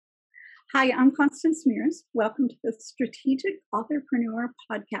Hi, I'm Constance Mears. Welcome to the Strategic Authorpreneur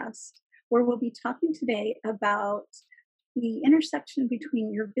podcast, where we'll be talking today about the intersection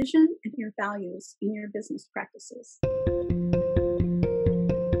between your vision and your values in your business practices.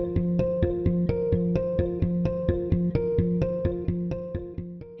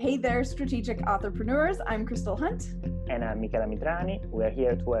 Hey there, strategic authorpreneurs. I'm Crystal Hunt. And I'm Michela Mitrani. We're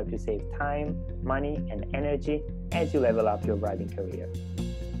here to help you save time, money, and energy as you level up your writing career.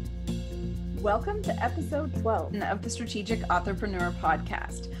 Welcome to episode 12 of the Strategic Authorpreneur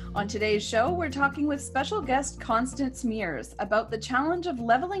podcast. On today's show, we're talking with special guest Constance Mears about the challenge of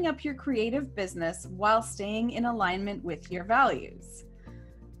leveling up your creative business while staying in alignment with your values.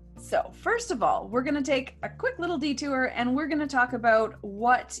 So first of all, we're going to take a quick little detour and we're going to talk about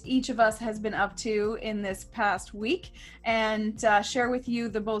what each of us has been up to in this past week and share with you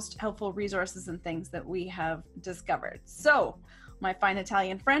the most helpful resources and things that we have discovered. So, my fine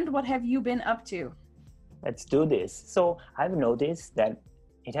Italian friend, what have you been up to? Let's do this. So I've noticed that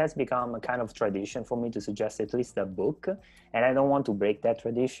it has become a kind of tradition for me to suggest at least a book, and I don't want to break that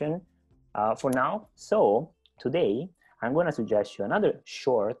tradition for now. So today, I'm going to suggest you another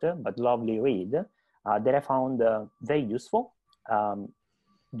short but lovely read that I found very useful.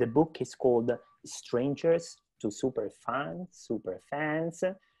 The book is called Strangers to Superfans,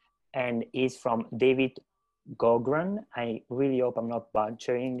 and is from David Gogran. I really hope I'm not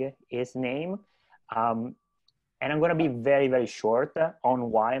butchering his name. And I'm going to be very, very short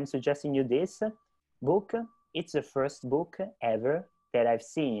on why I'm suggesting you this book. It's the first book ever that I've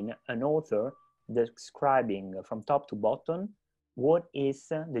seen an author describing from top to bottom what is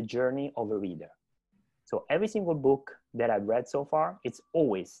the journey of a reader. So every single book that I've read so far, it's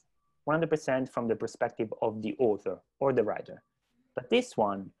always 100% from the perspective of the author or the writer. But this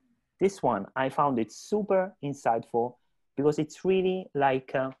one, I found it super insightful because it's really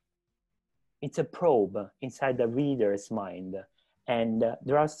like, it's a probe inside the reader's mind. And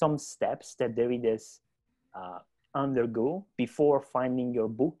there are some steps that the readers undergo before finding your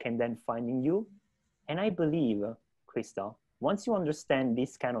book and then finding you. And I believe, Crystal, once you understand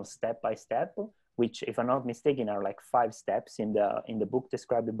this kind of step by step, which, if I'm not mistaken, are like 5 steps in the book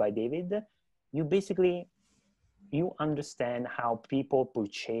described by David, you understand how people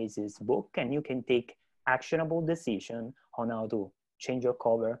purchase this book, and you can take actionable decision on how to change your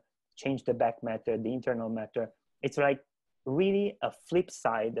cover, change the back matter, the internal matter. It's like really a flip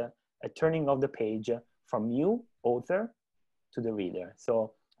side, a turning of the page from you, author, to the reader.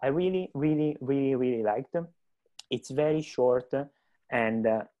 So I really, really, really, really liked them. It's very short, and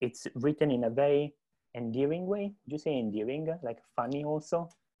it's written in a very endearing way. Would you say endearing? Like funny also?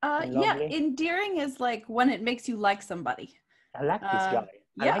 Yeah, endearing is like when it makes you like somebody. I like this guy.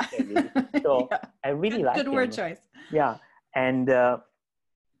 I yeah. like David. So yeah. I really like him. Good word choice. Yeah. And I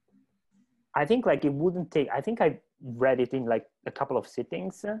think like it wouldn't take, I think I read it in like a couple of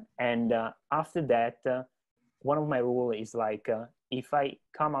sittings. And after that, one of my rules is like, if I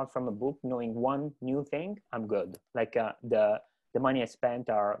come out from a book knowing one new thing, I'm good. Like the money I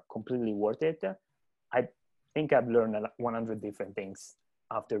spent are completely worth it. I think I've learned 100 different things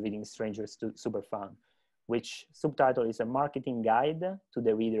after reading Strangers to Superfan, which subtitle is A Marketing Guide to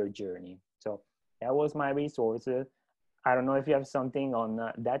the Reader Journey. So that was my resource. I don't know if you have something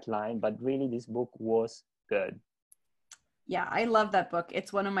on that line, but really this book was good. Yeah, I love that book.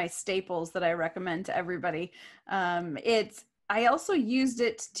 It's one of my staples that I recommend to everybody. I also used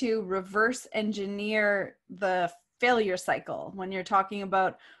it to reverse engineer the failure cycle when you're talking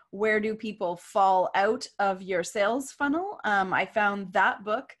about where do people fall out of your sales funnel. I found that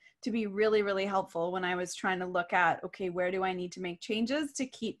book to be really, really helpful when I was trying to look at, okay, where do I need to make changes to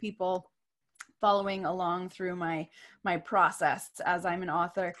keep people following along through my process as I'm an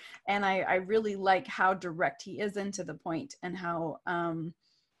author. And I really like how direct he is into the point and how,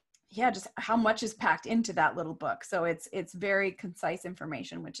 just how much is packed into that little book. So it's very concise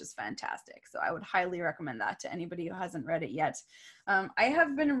information, which is fantastic. So I would highly recommend that to anybody who hasn't read it yet. I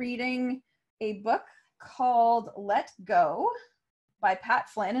have been reading a book called Let Go by Pat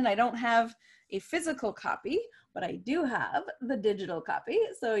Flynn, and I don't have a physical copy, but I do have the digital copy.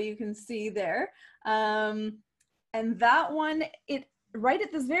 So you can see there. And that one, it right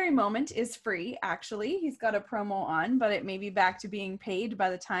at this very moment is free, actually. He's got a promo on, but it may be back to being paid by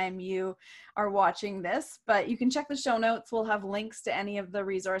the time you are watching this. But you can check the show notes. We'll have links to any of the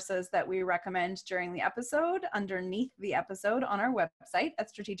resources that we recommend during the episode underneath the episode on our website at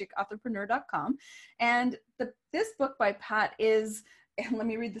strategicauthorpreneur.com. And this book by Pat is, and let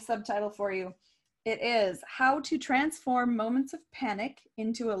me read the subtitle for you. It is How to Transform Moments of Panic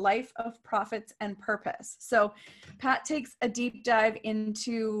into a Life of Profits and Purpose. So Pat takes a deep dive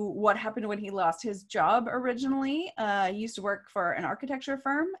into what happened when he lost his job originally. He used to work for an architecture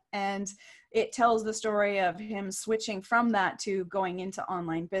firm, and it tells the story of him switching from that to going into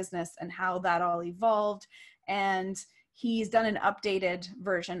online business and how that all evolved. And he's done an updated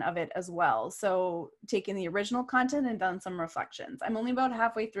version of it as well. So taken the original content and done some reflections. I'm only about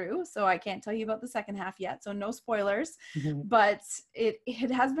halfway through, so I can't tell you about the second half yet. So no spoilers, but it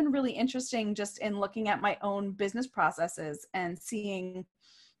has been really interesting just in looking at my own business processes and seeing,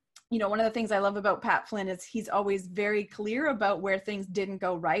 you know, one of the things I love about Pat Flynn is he's always very clear about where things didn't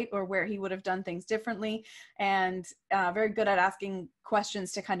go right or where he would have done things differently, and very good at asking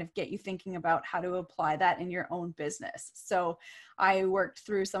questions to kind of get you thinking about how to apply that in your own business. So I worked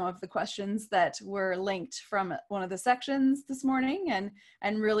through some of the questions that were linked from one of the sections this morning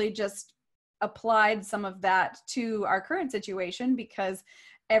and really just applied some of that to our current situation, because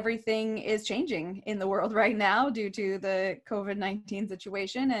everything is changing in the world right now due to the COVID-19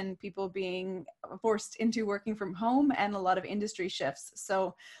 situation and people being forced into working from home and a lot of industry shifts.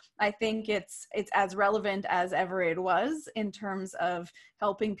 So I think it's as relevant as ever it was in terms of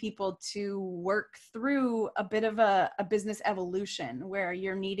helping people to work through a bit of a business evolution where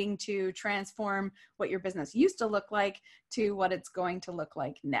you're needing to transform what your business used to look like to what it's going to look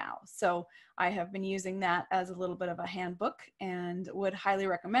like now. So I have been using that as a little bit of a handbook and would highly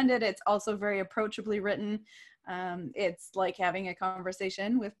recommend it. It's also very approachably written. It's like having a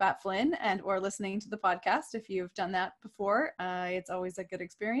conversation with Pat Flynn and or listening to the podcast. If you've done that before, it's always a good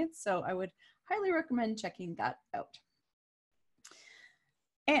experience. So I would highly recommend checking that out.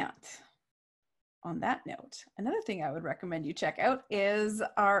 And on that note, another thing I would recommend you check out is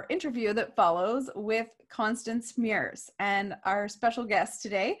our interview that follows with Constance Mears. And our special guest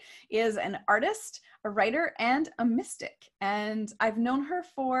today is an artist, a writer, and a mystic. And I've known her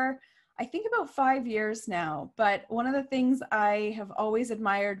for, I think, about 5 years now. But one of the things I have always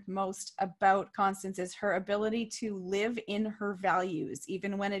admired most about Constance is her ability to live in her values,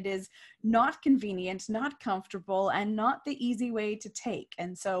 even when it is not convenient, not comfortable, and not the easy way to take.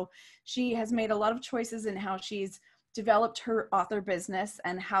 And so she has made a lot of choices in how she's developed her author business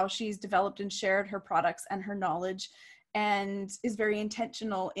and how she's developed and shared her products and her knowledge, and is very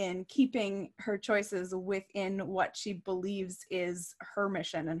intentional in keeping her choices within what she believes is her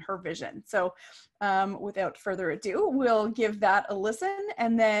mission and her vision. So without further ado, we'll give that a listen,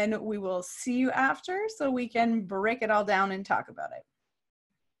 and then we will see you after so we can break it all down and talk about it.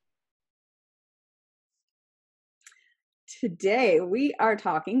 Today, we are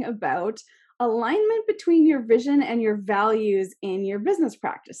talking about alignment between your vision and your values in your business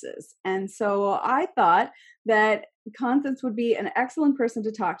practices. And so I thought that Constance would be an excellent person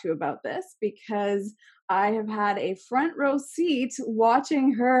to talk to about this, because I have had a front row seat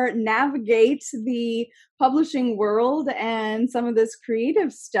watching her navigate the publishing world and some of this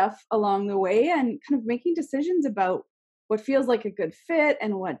creative stuff along the way, and kind of making decisions about what feels like a good fit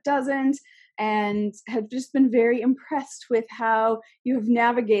and what doesn't, and have just been very impressed with how you have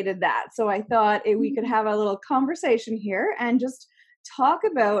navigated that. So I thought we could have a little conversation here and just talk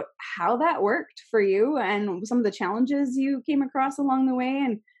about how that worked for you and some of the challenges you came across along the way,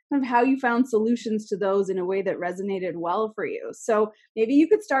 and kind of how you found solutions to those in a way that resonated well for you. So maybe you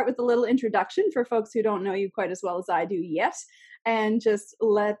could start with a little introduction for folks who don't know you quite as well as I do yet, and just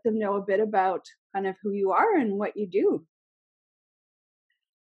let them know a bit about kind of who you are and what you do.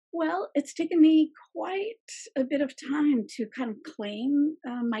 Well, it's taken me quite a bit of time to kind of claim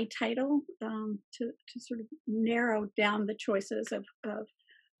my title, to sort of narrow down the choices of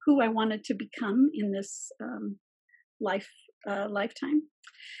who I wanted to become in this lifetime.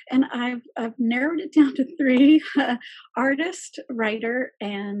 And I've narrowed it down to 3: artist, writer,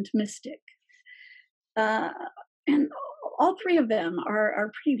 and mystic. And all 3 of them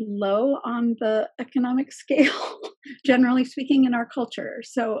are pretty low on the economic scale, generally speaking, in our culture.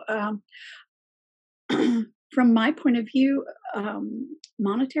 So from my point of view,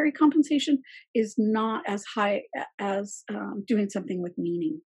 monetary compensation is not as high as doing something with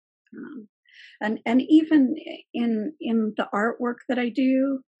meaning. And even in the artwork that I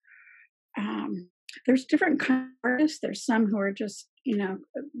do, there's different kinds of artists. There's some who are just,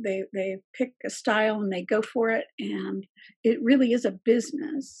 they pick a style and they go for it, and it really is a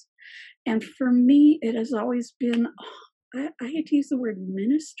business. And for me, it has always been, I hate to use the word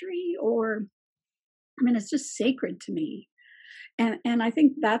ministry, it's just sacred to me. And I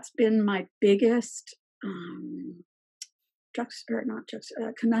think that's been my biggest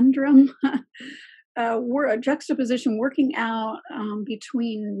conundrum, a juxtaposition, working out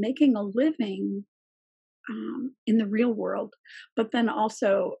between making a living in the real world, but then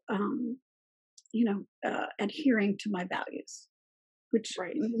also, adhering to my values, which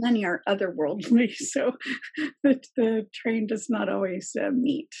many are otherworldly. So the train does not always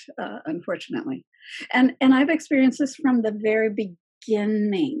meet, unfortunately. And I've experienced this from the very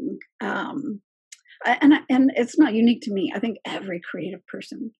beginning. And it's not unique to me. I think every creative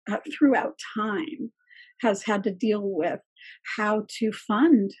person throughout time has had to deal with how to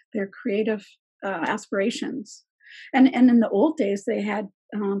fund their creative aspirations. And in the old days, they had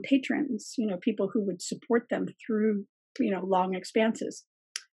patrons, people who would support them through, long expanses.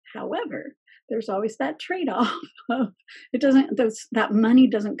 However, there's always that trade-off of that money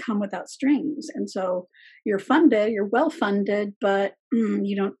doesn't come without strings. And so you're well funded, but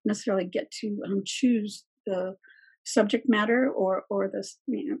you don't necessarily get to choose the subject matter or the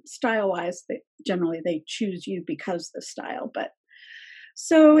style-wise. Generally they choose you because the style. But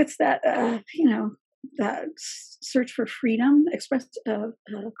so it's that that search for freedom,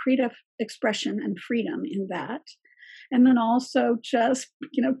 creative expression and freedom in that. And then also just,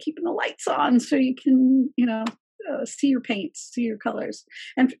 keeping the lights on so you can, see your paints, see your colors.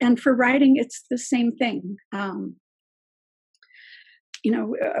 And for writing, it's the same thing.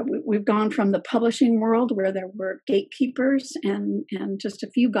 We've gone from the publishing world where there were gatekeepers and just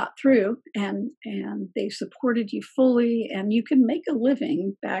a few got through and they supported you fully and you can make a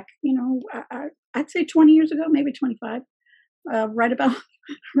living back, I'd say 20 years ago, maybe 25, right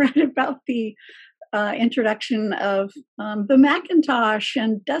about the introduction of the Macintosh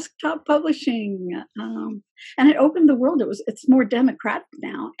and desktop publishing, and it opened the world. It's more democratic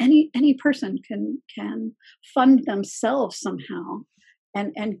now. Any person can fund themselves somehow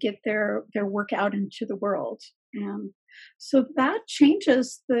and get their work out into the world. And so that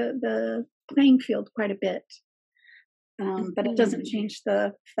changes the playing field quite a bit. But it doesn't change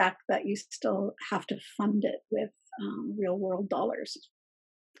the fact that you still have to fund it with real world dollars.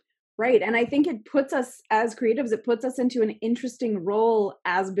 Right. And I think it puts us as creatives, it puts us into an interesting role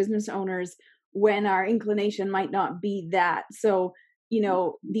as business owners when our inclination might not be that. So,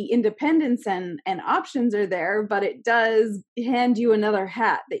 the independence and options are there, but it does hand you another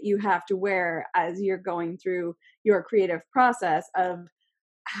hat that you have to wear as you're going through your creative process of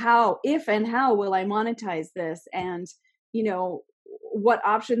how will I monetize this? And, what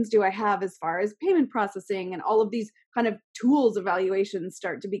options do I have as far as payment processing and all of these kind of tools evaluations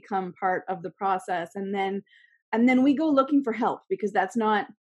start to become part of the process. And then we go looking for help because that's not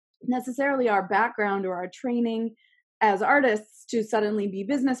necessarily our background or our training as artists to suddenly be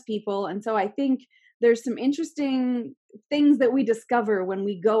business people. And so I think there's some interesting things that we discover when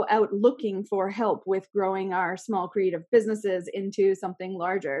we go out looking for help with growing our small creative businesses into something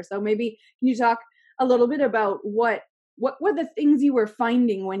larger. So maybe can you talk a little bit about what were the things you were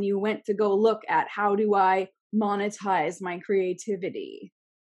finding when you went to go look at how do I monetize my creativity?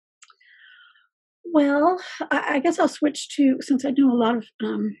 Well, I guess I'll switch to, since I know a lot of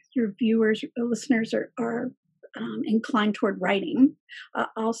your viewers, listeners are inclined toward writing,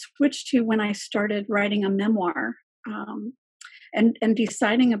 I'll switch to when I started writing a memoir and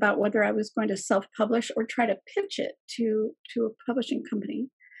deciding about whether I was going to self-publish or try to pitch it to a publishing company.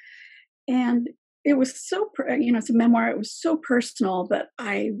 And it was so, it's a memoir. It was so personal that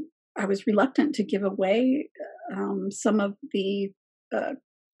I was reluctant to give away some of the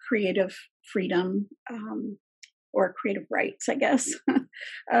creative freedom or creative rights, I guess.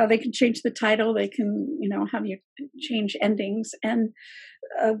 They can change the title. They can, have you change endings. And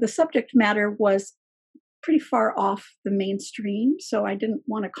the subject matter was pretty far off the mainstream. So I didn't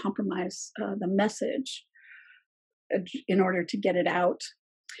want to compromise the message in order to get it out.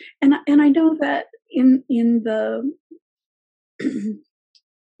 And I know that in the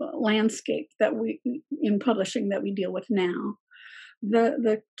landscape that in publishing that we deal with now,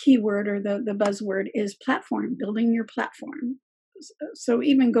 the keyword or the buzzword is platform, building your platform. So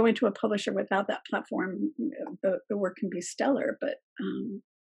even going to a publisher without that platform, the work can be stellar. But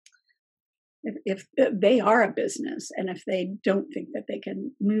if they are a business and if they don't think that they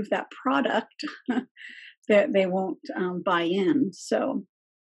can move that product, they won't buy in. So.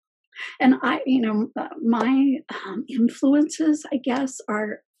 And my influences, I guess,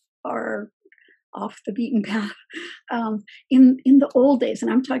 are off the beaten path. In the old days, and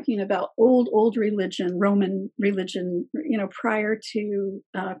I'm talking about old religion, Roman religion, prior to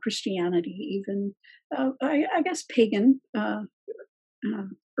Christianity, even I guess pagan,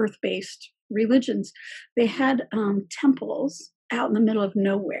 earth-based religions, they had temples out in the middle of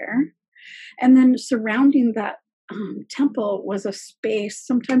nowhere, and then surrounding that temple was a space.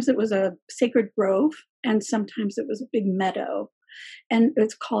 Sometimes it was a sacred grove and sometimes it was a big meadow, and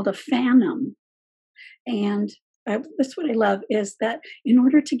it's called a phanum. And that's what I love, is that in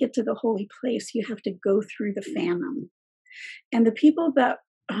order to get to the holy place, you have to go through the phantom. And the people that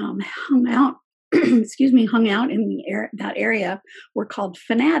hung out, hung out in that area were called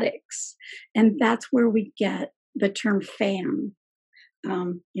fanatics. And that's where we get the term fan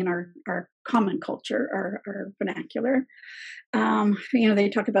in our common culture, our vernacular. They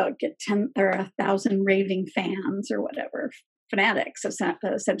talk about get 10 or 1,000 raving fans or whatever, fanatics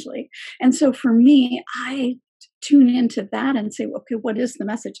essentially. And so for me, I tune into that and say, okay, what is the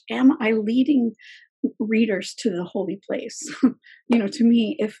message? Am I leading readers to the holy place? To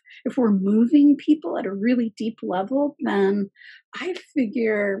me, if we're moving people at a really deep level, then I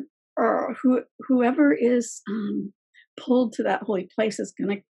figure whoever is pulled to that holy place is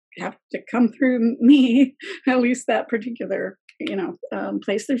going to have to come through me, at least that particular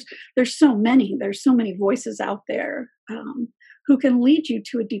place. There's so many voices out there who can lead you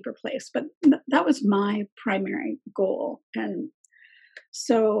to a deeper place, but that was my primary goal. And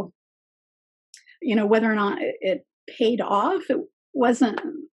so whether or not it paid off, it wasn't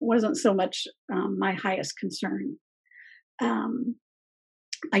so much my highest concern.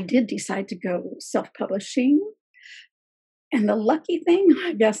 I did decide to go self-publishing. And the lucky thing,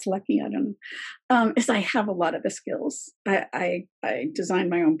 I don't know, is I have a lot of the skills. I designed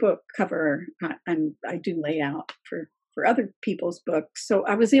my own book cover, and I do layout for other people's books. So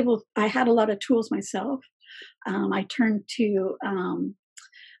I had a lot of tools myself. I turned to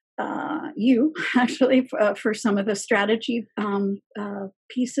you actually for some of the strategy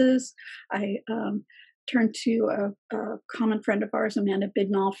pieces. I turned to a common friend of ours, Amanda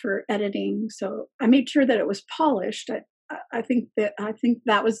Bignall, for editing. So I made sure that it was polished. I think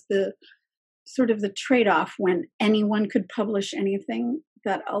that was the sort of the trade-off when anyone could publish anything,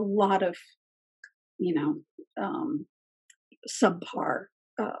 that a lot of subpar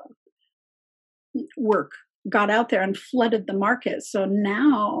work got out there and flooded the market. So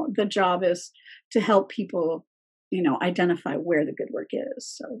now the job is to help people identify where the good work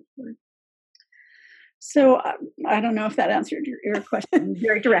is. So I don't know if that answered your question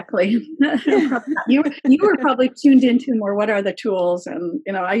very directly. You were probably tuned into more what are the tools, and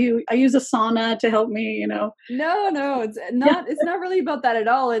I use Asana to help me. No, it's not. It's not really about that at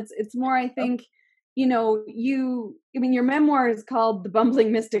all. It's more, I think, your memoir is called The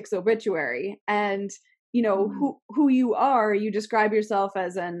Bumbling Mystic's Obituary, and who you are. You describe yourself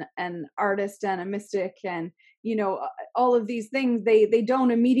as an artist and a mystic, and all of these things, they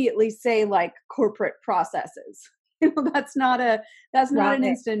don't immediately say like corporate processes. That's not an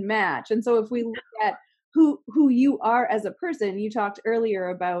instant match. And so if we look at who you are as a person, you talked earlier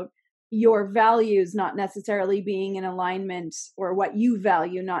about your values not necessarily being in alignment, or what you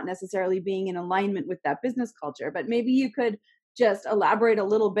value not necessarily being in alignment with that business culture. But maybe you could just elaborate a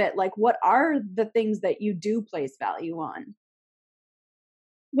little bit, like what are the things that you do place value on?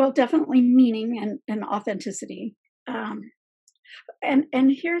 Well, definitely meaning and authenticity.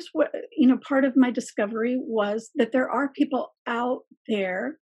 And here's what, part of my discovery was that there are people out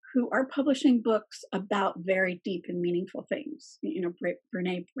there who are publishing books about very deep and meaningful things.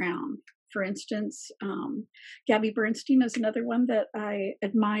 Brene Brown, for instance. Gabby Bernstein is another one that I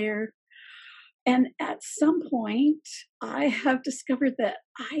admire. And at some point, I have discovered that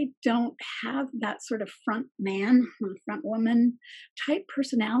I don't have that sort of front man, front woman type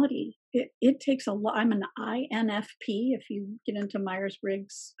personality. It takes a lot. I'm an INFP, if you get into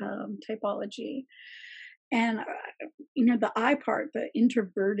Myers-Briggs typology. And, the I part, the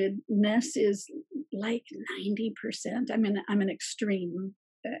introvertedness, is like 90%. I'm an extreme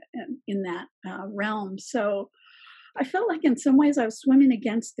in that realm. So I felt like in some ways I was swimming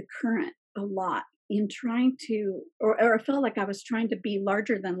against the current a lot in trying to, or I felt like I was trying to be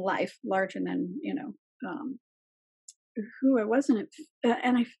larger than life, larger than, who I wasn't.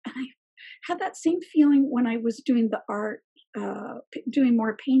 And I had that same feeling when I was doing the art, doing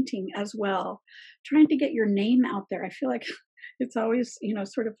more painting as well, trying to get your name out there. I feel like it's always,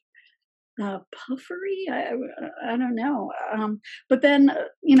 sort of puffery. I don't know. But then,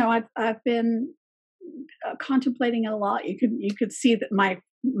 I've been contemplating a lot. You could see that my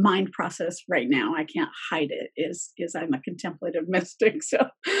mind process right now, I can't hide it, is I'm a contemplative mystic. So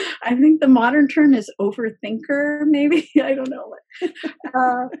I think the modern term is overthinker, maybe. I don't know.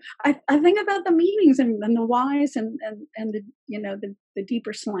 I think about the meanings and the whys and the the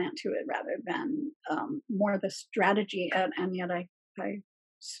deeper slant to it, rather than more the strategy. And yet I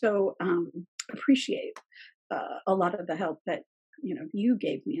so appreciate a lot of the help that you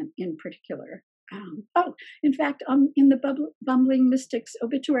gave me in particular. In fact, in the Bumbling Mystics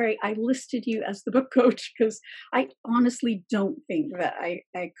obituary, I listed you as the book coach because I honestly don't think that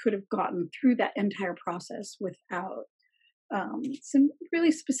I could have gotten through that entire process without some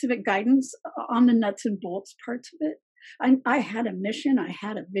really specific guidance on the nuts and bolts parts of it. I had a mission, I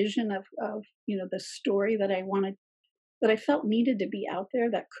had a vision of the story that I wanted, that I felt needed to be out there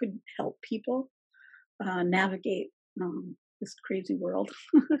that could help people navigate this crazy world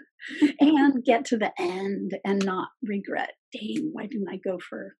and get to the end and not regret, dang, why didn't I go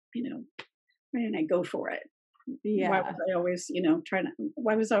for it? Yeah. Why was I always,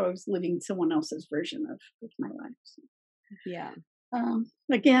 why was I always living someone else's version of my life? So, yeah.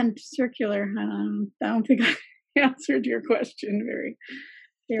 Again, circular. I don't think I answered your question very,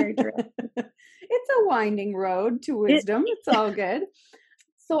 very direct. It's a winding road to wisdom. It's all good.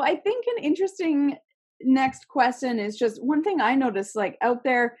 So I think an interesting next question is just one thing I noticed, like out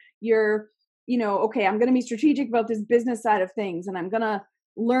there, you're, okay, I'm going to be strategic about this business side of things, and I'm going to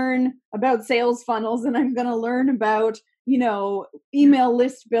learn about sales funnels, and I'm going to learn about, email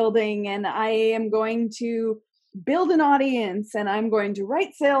list building, and I am going to build an audience, and I'm going to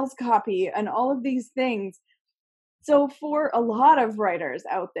write sales copy and all of these things. So for a lot of writers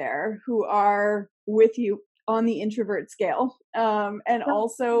out there who are with you on the introvert scale, and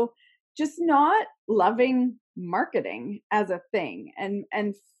also just not loving marketing as a thing,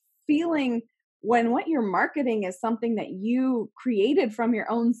 and feeling when what you're marketing is something that you created from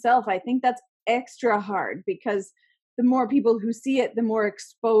your own self, I think that's extra hard, because the more people who see it, the more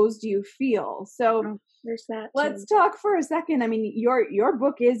exposed you feel. So there's that. Let's talk for a second. I mean, your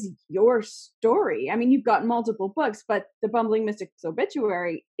book is your story. I mean, you've got multiple books, but the Bumbling Mystics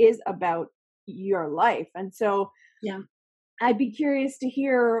obituary is about your life. And so I'd be curious to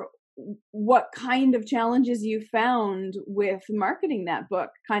hear what kind of challenges you found with marketing that book,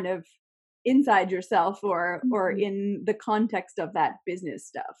 kind of inside yourself or in the context of that business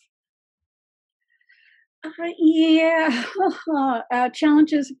stuff.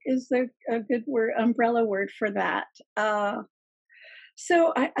 Challenges is a good word, umbrella word for that.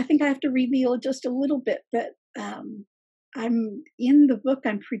 So I think I have to reveal just a little bit that I'm in the book.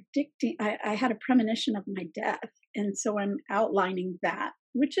 I'm predicting. I had a premonition of my death, and so I'm outlining that,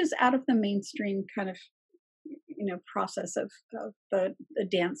 which is out of the mainstream kind of process of the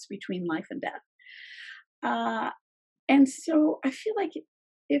dance between life and death. And so I feel like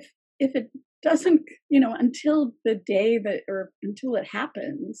if it doesn't, until the day until it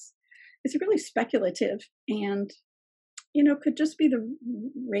happens, it's really speculative and, could just be the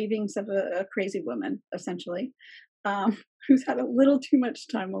ravings of a crazy woman, essentially, who's had a little too much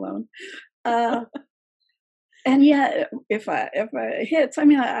time alone. And yet, if it hits, I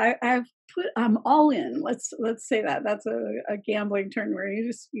mean, I'm all in. Let's say that. That's a gambling term where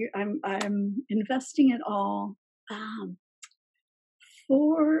I'm investing it all.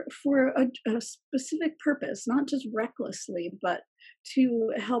 For a specific purpose, not just recklessly, but to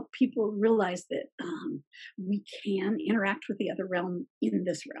help people realize that we can interact with the other realm in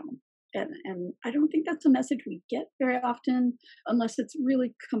this realm. And I don't think that's a message we get very often, unless it's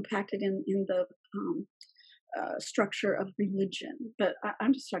really compacted in the structure of religion. But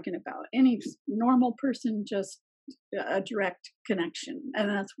I'm just talking about any normal person, just a direct connection. And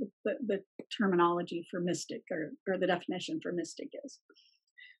that's what the terminology for mystic or the definition for mystic is.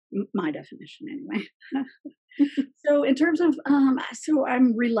 My definition anyway. So in terms of, so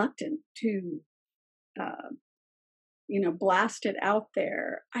I'm reluctant to, blast it out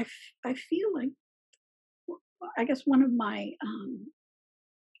there. I feel like, I guess one of my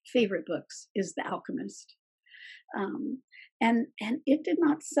favorite books is The Alchemist. And it did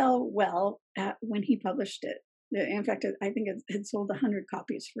not sell well when he published it. In fact, I think it had sold 100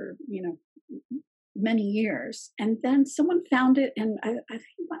 copies for, many years. And then someone found it, and I think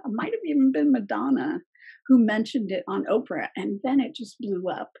it might have even been Madonna who mentioned it on Oprah, and then it just blew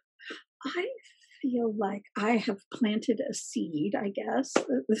up. I feel like I have planted a seed, I guess.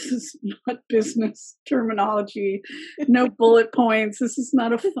 This is not business terminology, no bullet points. This is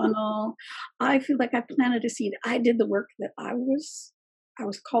not a funnel. I feel like I planted a seed. I did the work that I was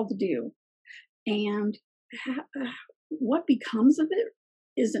called to do. And what becomes of it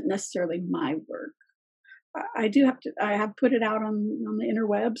isn't necessarily my work. I have put it out on the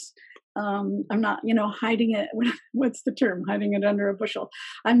interwebs. I'm not, hiding it. What's the term? Hiding it under a bushel.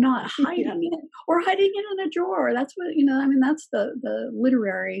 I'm not hiding it or hiding it in a drawer. That's what, that's the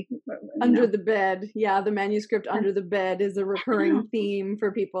literary. Under the bed. Yeah. The manuscript under the bed is a recurring theme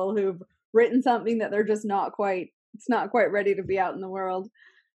for people who've written something that they're just it's not quite ready to be out in the world.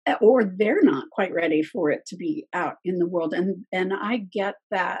 or they're not quite ready for it to be out in the world. And I get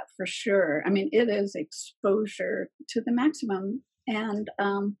that for sure. I mean, it is exposure to the maximum. And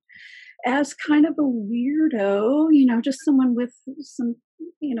as kind of a weirdo, just someone with some,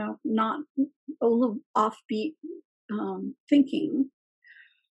 not a little offbeat thinking,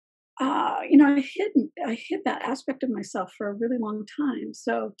 I hid that aspect of myself for a really long time.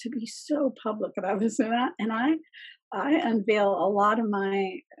 So to be so public about this and I unveil a lot of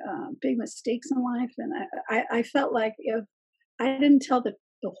my big mistakes in life, and I felt like if I didn't tell the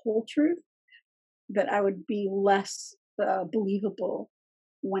whole truth, that I would be less believable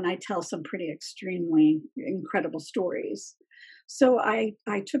when I tell some pretty extremely incredible stories. So I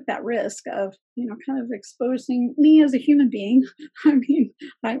took that risk of, kind of exposing me as a human being. I mean,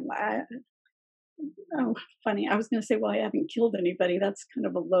 oh, funny. I was going to say, well, I haven't killed anybody. That's kind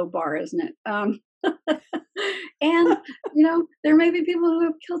of a low bar, isn't it? And, there may be people who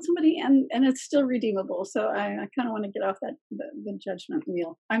have killed somebody and it's still redeemable. So I kind of want to get off the judgment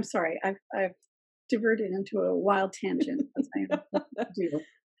wheel. I'm sorry. I've diverted into a wild tangent, as I do.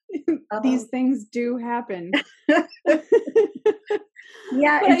 These things do happen.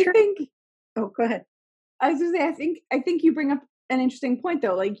 Yeah. But I think, oh, go ahead. I was going to say, I think you bring up an interesting point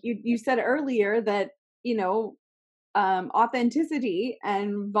though. Like you said earlier that, authenticity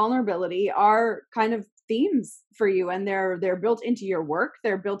and vulnerability are kind of themes for you, and they're built into your work.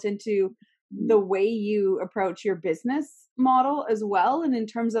 They're built into the way you approach your business model as well. And in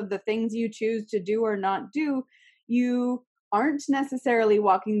terms of the things you choose to do or not do, you aren't necessarily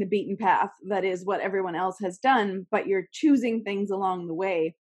walking the beaten path that is what everyone else has done, but you're choosing things along the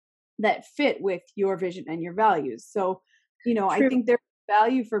way that fit with your vision and your values. So, True. I think there's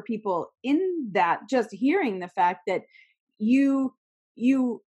value for people in that, just hearing the fact that you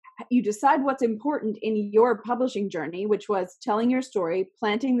decide what's important in your publishing journey, which was telling your story,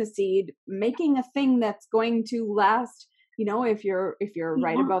 planting the seed, making a thing that's going to last, if you're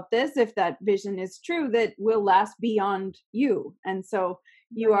right about this, if that vision is true, that will last beyond you. And so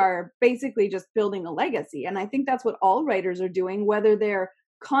you are basically just building a legacy. And I think that's what all writers are doing, whether they're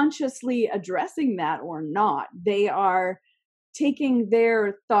consciously addressing that or not. They are taking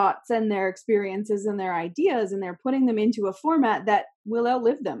their thoughts and their experiences and their ideas, and they're putting them into a format that will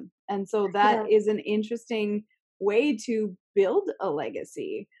outlive them. And so that is an interesting way to build a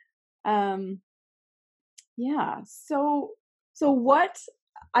legacy. So what,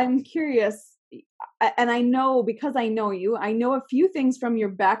 I'm curious, and I know, because I know you, I know a few things from your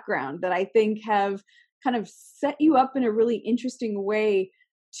background that I think have kind of set you up in a really interesting way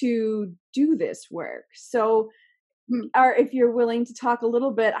to do this work. So, or if you're willing to talk a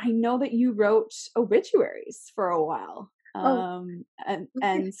little bit, I know that you wrote obituaries for a while.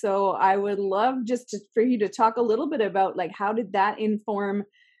 And so I would love for you to talk a little bit about, like, how did that inform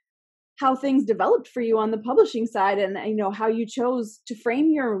how things developed for you on the publishing side, and how you chose to frame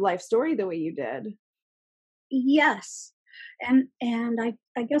your life story the way you did. Yes. And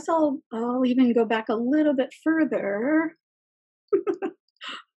I guess I'll even go back a little bit further.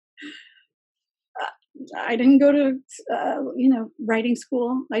 I didn't go to writing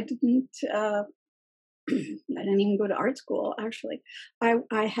school. I didn't even go to art school, actually.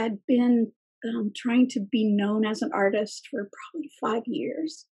 I had been trying to be known as an artist for probably 5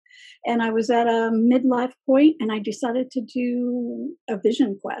 years. And I was at a midlife point, and I decided to do a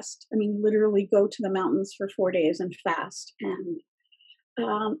vision quest. I mean, literally go to the mountains for 4 days and fast. And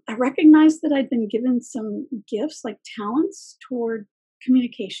I recognized that I'd been given some gifts, like talents toward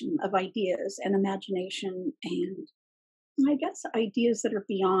communication of ideas and imagination, and I guess ideas that are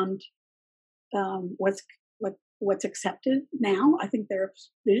beyond what's accepted now. I think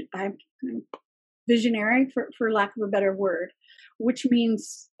I'm visionary, for lack of a better word, which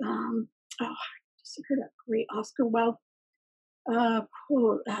means I just heard a great Oscar Wilde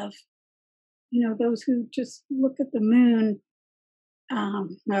quote of, those who just look at the moon.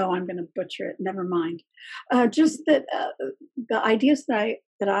 No, I'm going to butcher it. Never mind. Just that the ideas that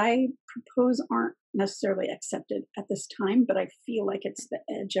I propose aren't necessarily accepted at this time, but I feel like it's the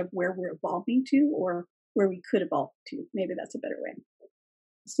edge of where we're evolving to, or where we could evolve to. Maybe that's a better way.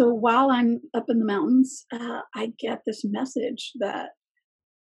 So while I'm up in the mountains, I get this message that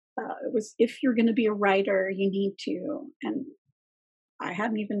it was, if you're going to be a writer, you need to, and I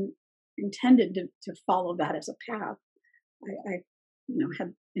hadn't even intended to follow that as a path. I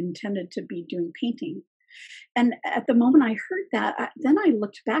had intended to be doing painting. And at the moment I heard that, then I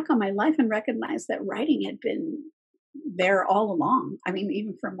looked back on my life and recognized that writing had been there all along. I mean,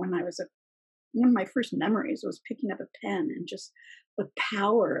 even from when I was one of my first memories was picking up a pen, and just the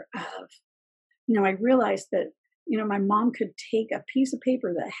power of, I realized that my mom could take a piece of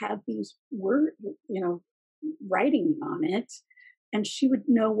paper that had these word, writing on it, and she would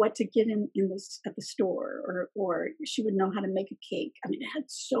know what to get in this at the store, or she would know how to make a cake. I mean, it had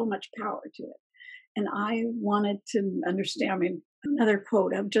so much power to it. And I wanted to understand. I mean, another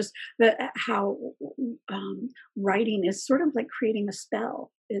quote of just how writing is sort of like creating a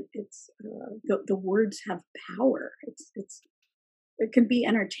spell. It's the words have power. It can be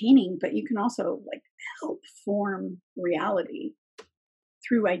entertaining, but you can also like help form reality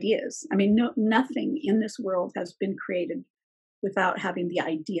through ideas. I mean, nothing in this world has been created without having the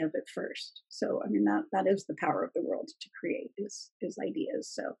idea of it first. So, I mean, that is the power of the world, to create is ideas.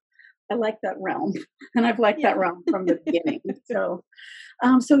 So I like that realm, and I've liked that realm from the beginning. So,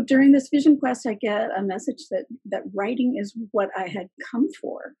 so during this vision quest, I get a message that writing is what I had come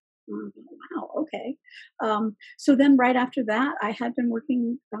for. Wow, okay. So then right after that, I had been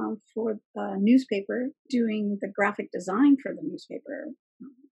working for a newspaper, doing the graphic design for the newspaper.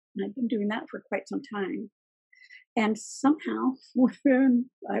 And I'd been doing that for quite some time. And somehow, within,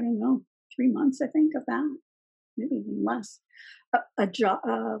 I don't know, 3 months, I think, of that, maybe even less, a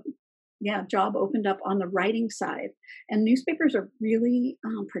job opened up on the writing side. And newspapers are really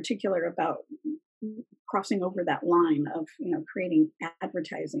particular about crossing over that line of, creating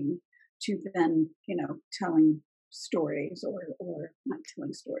advertising to then, telling stories, or not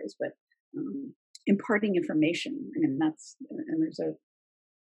telling stories, but imparting information. I mean, and there's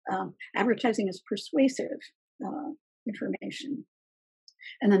advertising is persuasive information.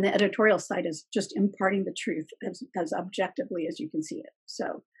 And then the editorial side is just imparting the truth as objectively as you can see it.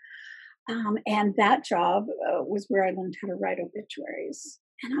 So, and that job was where I learned how to write obituaries.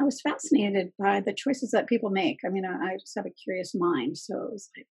 And I was fascinated by the choices that people make. I mean, I just have a curious mind. So it was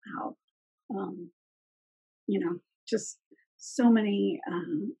like, wow, just so many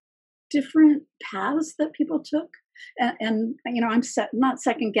different paths that people took. And I'm not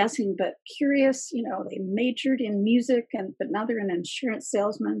second guessing, but curious. They majored in music, but now they're an insurance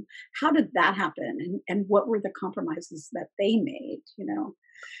salesman. How did that happen? And what were the compromises that they made?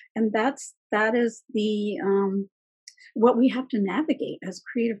 And that is the what we have to navigate as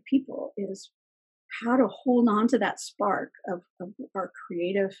creative people, is how to hold on to that spark of our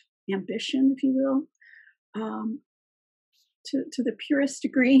creative ambition, if you will, to the purest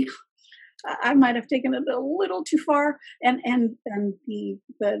degree. I might have taken it a little too far, and the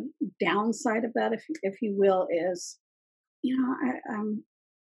downside of that, if you will, is, I'm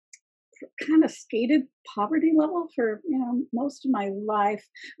kind of skated poverty level for most of my life.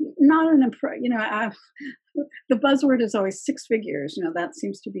 Not an the buzzword is always 6 figures. That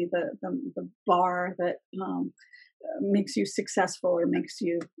seems to be the bar that makes you successful, or makes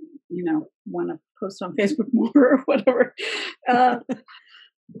you want to post on Facebook more or whatever.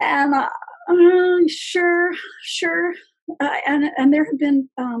 And sure. And there have been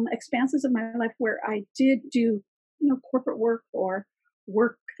expanses of my life where I did do, corporate work, or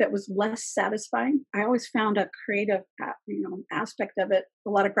work that was less satisfying. I always found a creative, aspect of it. A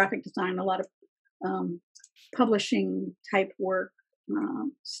lot of graphic design, a lot of publishing type work.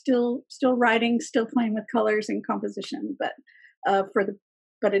 Still writing, still playing with colors and composition, but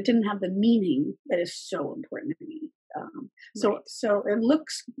but it didn't have the meaning that is so important to me. So it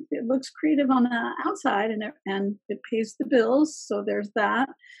looks creative on the outside, and it pays the bills. So there's that.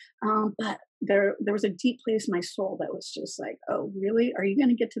 But there was a deep place in my soul that was just like, oh, really? Are you going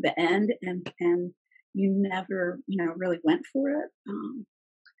to get to the end? And you never, really went for it.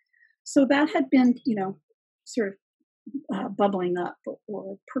 So that had been, sort of bubbling up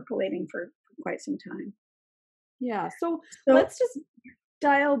or percolating for quite some time. Yeah. So let's just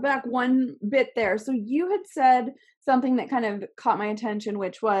dial back one bit there. So you had said something that kind of caught my attention,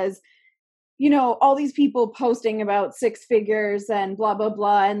 which was, all these people posting about 6 figures and blah, blah,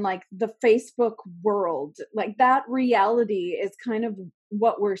 blah. And like the Facebook world, like that reality is kind of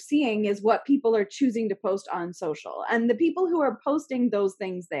what we're seeing, is what people are choosing to post on social. And the people who are posting those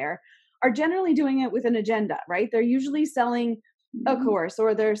things there are generally doing it with an agenda, right? They're usually selling a course,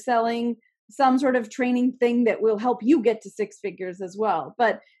 or they're selling some sort of training thing that will help you get to 6 figures as well.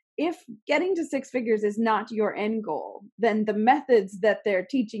 But if getting to 6 figures is not your end goal, then the methods that they're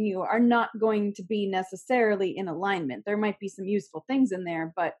teaching you are not going to be necessarily in alignment. There might be some useful things in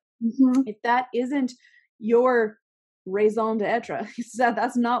there, but if that isn't your raison d'etre, so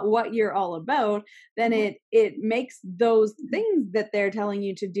that's not what you're all about, then it makes those things that they're telling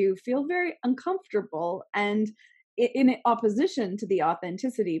you to do feel very uncomfortable, and in opposition to the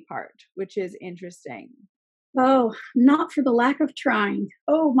authenticity part, which is interesting. Oh, not for the lack of trying.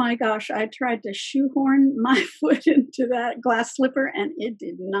 Oh my gosh, I tried to shoehorn my foot into that glass slipper and it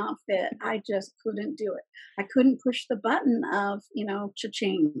did not fit. I just couldn't do it. I couldn't push the button of,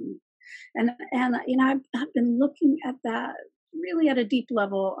 cha-ching. I've been looking at that really at a deep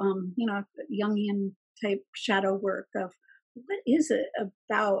level, Jungian type shadow work of what is it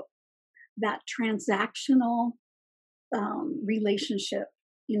about that transactional relationship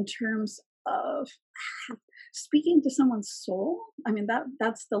in terms of speaking to someone's soul. I mean,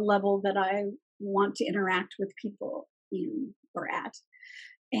 that's the level that I want to interact with people in or at.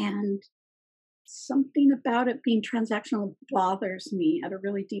 And something about it being transactional bothers me at a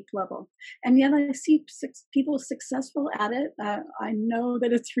really deep level. And yet I see people successful at it. I know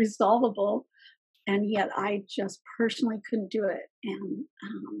that it's resolvable. And yet I just personally couldn't do it. And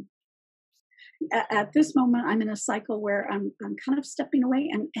at this moment, I'm in a cycle where I'm kind of stepping away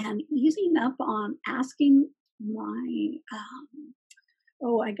and easing up on asking my,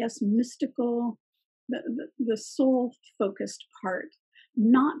 I guess, mystical, the soul focused part,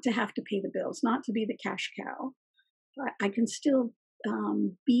 not to have to pay the bills, not to be the cash cow. I can still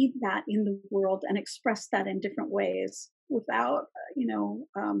be that in the world and express that in different ways without,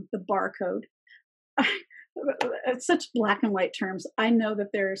 the barcode. It's such black and white terms. I know that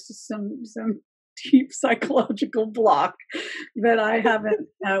there's some deep psychological block that I haven't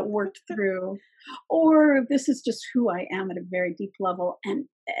worked through, or this is just who I am at a very deep level, and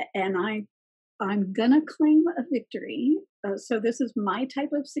I'm gonna claim a victory. So this is my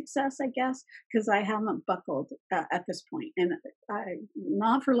type of success, I guess, because I haven't buckled at this point, and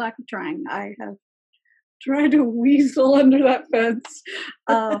not for lack of trying. I have tried to weasel under that fence.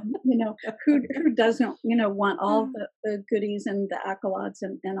 Who doesn't, want all the goodies and the accolades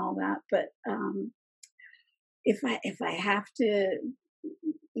and all that. But if I have to,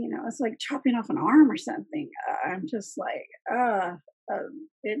 it's like chopping off an arm or something. I'm just like,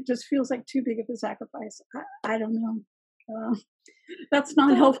 it just feels like too big of a sacrifice. I don't know. That's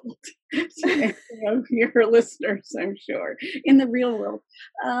not helpful to your listeners, I'm sure. In the real world,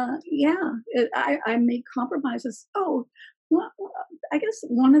 I make compromises. Oh, well, I guess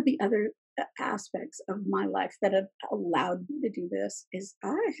one of the other aspects of my life that have allowed me to do this is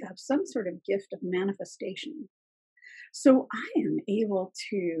I have some sort of gift of manifestation. So I am able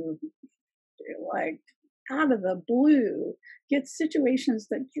to, like, out of the blue, get situations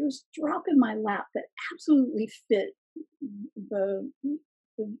that just drop in my lap that absolutely fit the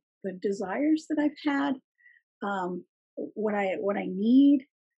desires that I've had, what I need,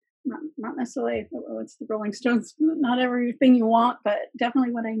 not necessarily what's the Rolling Stones, not everything you want, but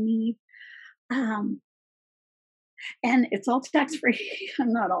definitely what I need. And it's all tax free.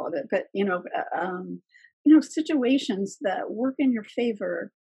 Not all of it, but situations that work in your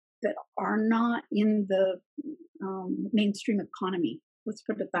favor that are not in the mainstream economy. Let's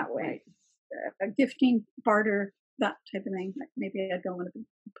put it that way. Gifting, barter, that type of thing. Maybe I don't want to be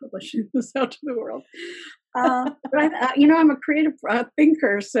publishing this out to the world. But I'm a creative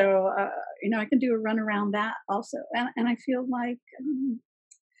thinker, so I can do a run around that also. And I feel like,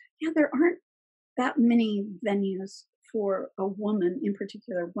 there aren't that many venues for a woman, in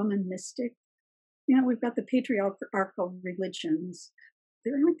particular, woman mystic. We've got the patriarchal religions.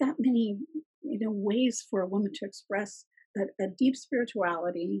 There aren't that many, ways for a woman to express a deep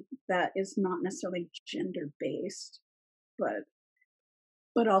spirituality that is not necessarily gender based,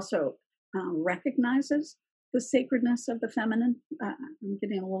 but also recognizes the sacredness of the feminine. I'm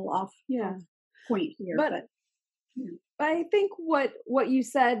getting a little off point here, but I think what you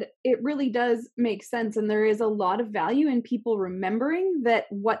said, it really does make sense, and there is a lot of value in people remembering that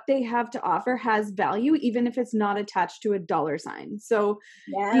what they have to offer has value, even if it's not attached to a dollar sign. So,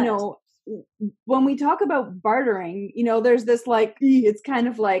 when we talk about bartering, there's this it's kind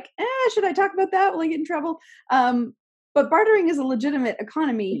of like, should I talk about that? Will I get in trouble? But bartering is a legitimate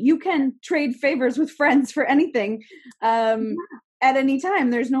economy. You can trade favors with friends for anything. At any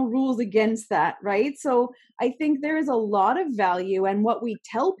time. There's no rules against that, right? So I think there is a lot of value, and what we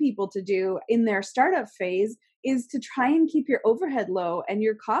tell people to do in their startup phase is to try and keep your overhead low and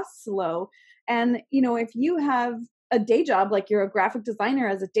your costs low. And, if you have a day job, like you're a graphic designer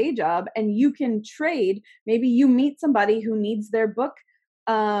as a day job, and you can trade, maybe you meet somebody who needs their book,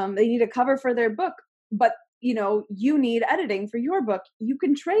 they need a cover for their book, but you need editing for your book. You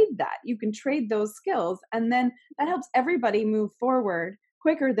can trade that. You can trade those skills. And then that helps everybody move forward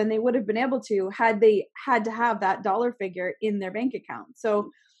quicker than they would have been able to had they had to have that dollar figure in their bank account. So,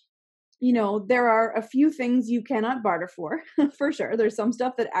 there are a few things you cannot barter for sure. There's some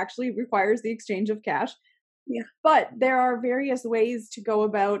stuff that actually requires the exchange of cash. Yeah. But there are various ways to go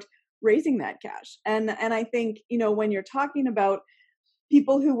about raising that cash. And I think, when you're talking about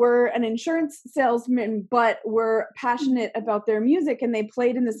people who were an insurance salesman, but were passionate about their music and they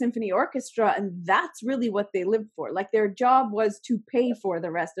played in the symphony orchestra, and that's really what they lived for. Like their job was to pay for the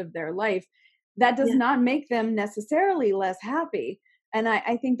rest of their life. That does not make them necessarily less happy. And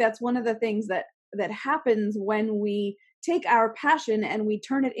I think that's one of the things that happens when we take our passion and we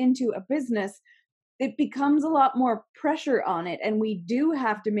turn it into a business. It becomes a lot more pressure on it. And we do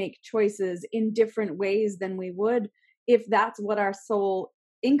have to make choices in different ways than we would if that's what our sole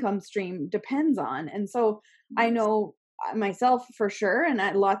income stream depends on. And so I know myself for sure, and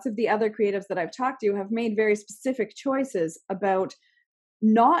lots of the other creatives that I've talked to have made very specific choices about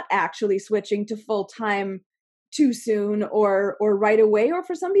not actually switching to full-time too soon or right away, or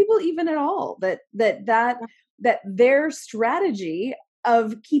for some people even at all, that their strategy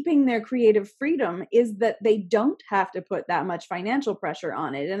of keeping their creative freedom is that they don't have to put that much financial pressure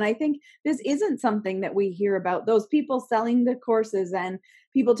on it. And I think this isn't something that we hear about. Those people selling the courses and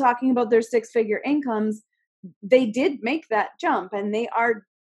people talking about their six-figure incomes, they did make that jump, and they are,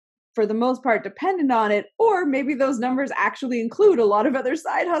 for the most part, dependent on it. Or maybe those numbers actually include a lot of other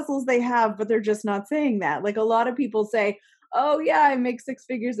side hustles they have, but they're just not saying that. Like a lot of people say, oh yeah, I make six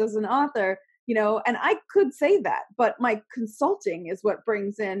figures as an author. And I could say that, but my consulting is what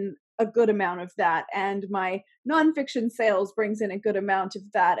brings in a good amount of that. And my nonfiction sales brings in a good amount of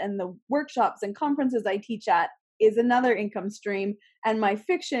that. And the workshops and conferences I teach at is another income stream. And my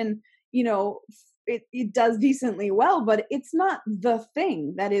fiction, it does decently well, but it's not the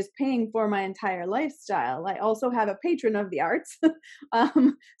thing that is paying for my entire lifestyle. I also have a patron of the arts.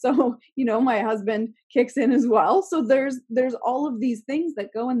 So, my husband kicks in as well. So there's all of these things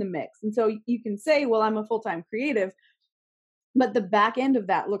that go in the mix. And so you can say, well, I'm a full-time creative, but the back end of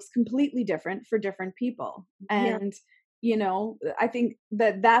that looks completely different for different people. And, I think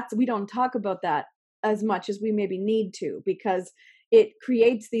we don't talk about that as much as we maybe need to, because it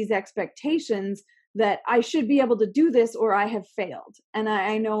creates these expectations that I should be able to do this or I have failed. And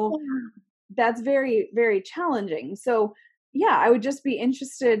I know that's very, very challenging. So yeah, I would just be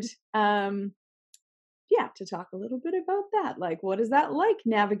interested, to talk a little bit about that. Like, what is that like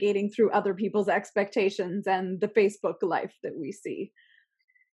navigating through other people's expectations and the Facebook life that we see?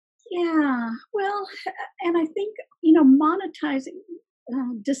 Yeah, well, and I think, monetizing,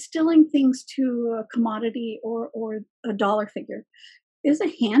 distilling things to a commodity or a dollar figure is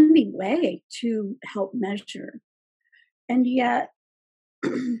a handy way to help measure. And yet,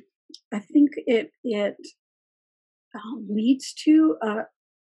 I think it leads to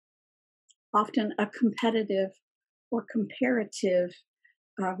often a competitive or comparative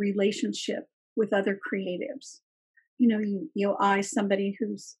relationship with other creatives. You'll eye somebody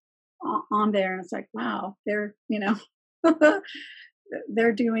who's on there and it's like, wow, they're,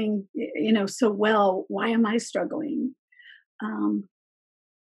 they're doing, so well. Why am I struggling?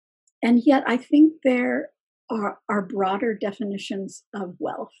 And yet I think there are broader definitions of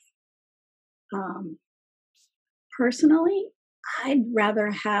wealth. Personally, I'd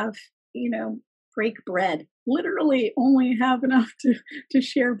rather have, break bread, literally only have enough to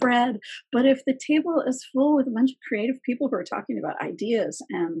share bread. But if the table is full with a bunch of creative people who are talking about ideas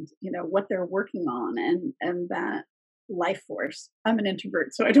and, what they're working on and that life force, I'm an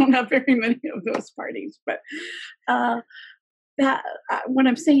introvert, so I don't have very many of those parties, but, what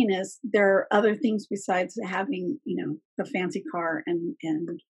I'm saying is there are other things besides having, a fancy car and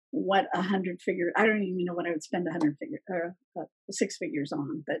what 100-figure, I don't even know what I would spend 6 figures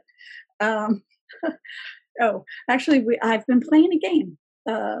on, but, actually I've been playing a game,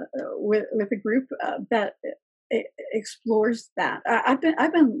 with a group, that explores that. I've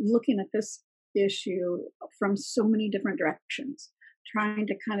been looking at this issue from so many different directions, trying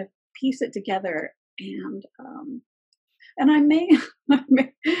to kind of piece it together, and I may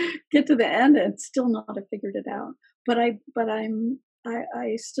get to the end and still not have figured it out. But I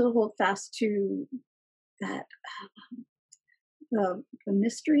still hold fast to that, the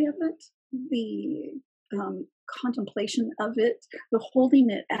mystery of it, the contemplation of it, the holding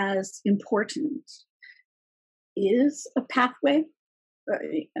it as important is a pathway.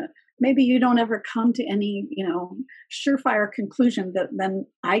 Maybe you don't ever come to any, surefire conclusion that then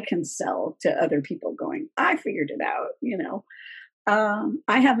I can sell to other people going, I figured it out,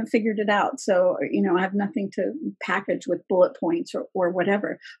 I haven't figured it out. So, I have nothing to package with bullet points or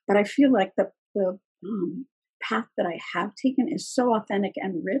whatever. But I feel like the path that I have taken is so authentic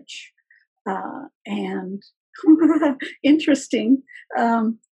and rich, and interesting.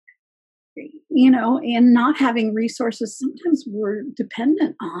 In not having resources, sometimes we're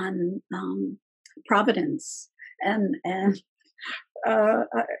dependent on providence and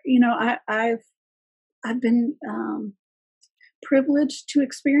I've been privileged to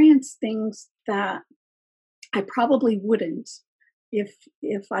experience things that I probably wouldn't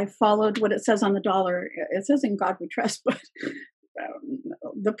if I followed what it says on the dollar. It says "In God We Trust," but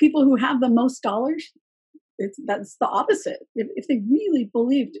the people who have the most dollars, that's the opposite. If they really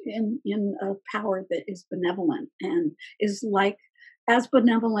believed in a power that is benevolent and is like as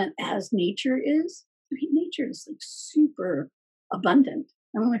benevolent as nature is, I mean, nature is like super abundant.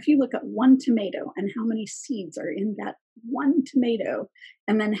 I mean, if you look at one tomato and how many seeds are in that one tomato,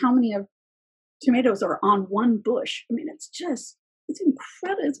 and then how many of tomatoes are on one bush, I mean, it's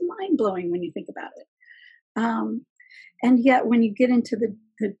incredible. It's mind blowing when you think about it. And yet, when you get into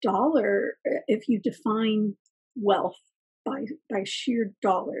the dollar, if you define wealth by sheer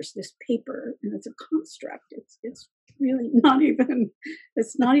dollars, this paper, and it's a construct. It's really not even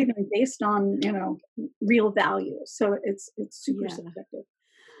based on real value. So it's super subjective.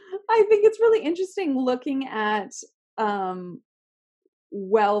 I think it's really interesting looking at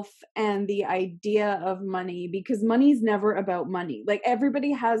wealth and the idea of money, because money's never about money. Like,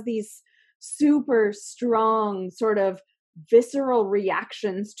 everybody has these super strong sort of visceral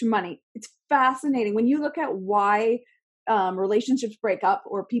reactions to money. It's fascinating when you look at why relationships break up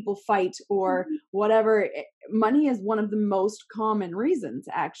or people fight or whatever. Money is one of the most common reasons,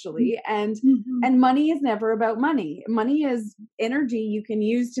 actually. And money is never about money. Money is energy you can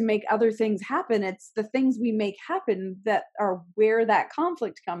use to make other things happen. It's the things we make happen that are where that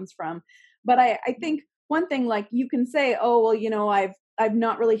conflict comes from. But I think one thing, like, you can say, oh, well, I've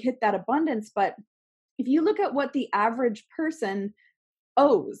not really hit that abundance. But if you look at what the average person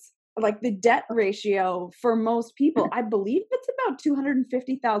owes, like the debt ratio for most people, I believe it's about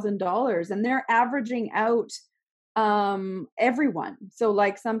 $250,000, and they're averaging out everyone. So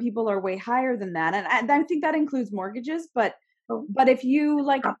like some people are way higher than that. And I think that includes mortgages, but if you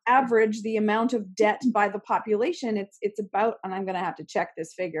like average the amount of debt by the population, it's about, and I'm going to have to check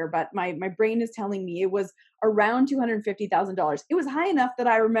this figure, but my brain is telling me it was around $250,000. It was high enough that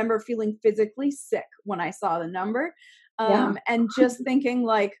I remember feeling physically sick when I saw the number. And just thinking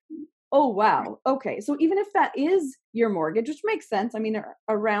like, oh, wow. Okay. So even if that is your mortgage, which makes sense. I mean,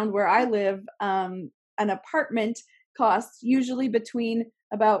 around where I live, an apartment costs usually between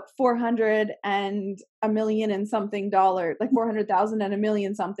about 400 and $1 million and something dollars, like 400,000 and $1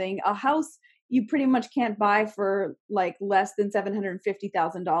 million something. A house you pretty much can't buy for like less than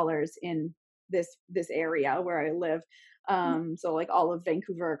 $750,000 in this area where I live. So like all of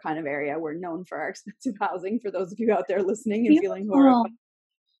Vancouver kind of area, we're known for our expensive housing, for those of you out there listening and feeling horrified.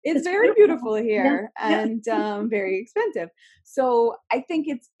 It's very beautiful here and very expensive. So I think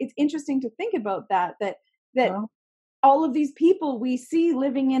it's interesting to think about that all of these people we see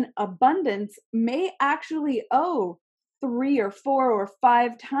living in abundance may actually owe 3 or 4 or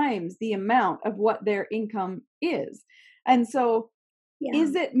 5 times the amount of what their income is. And so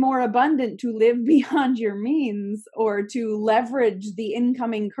is it more abundant to live beyond your means or to leverage the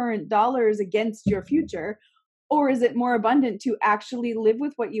incoming current dollars against your future? Or is it more abundant to actually live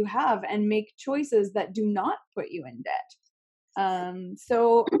with what you have and make choices that do not put you in debt?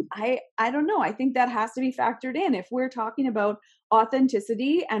 So I don't know. I think that has to be factored in if we're talking about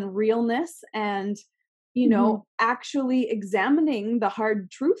authenticity and realness and, actually examining the hard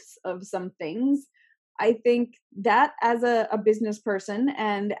truths of some things. I think that as a business person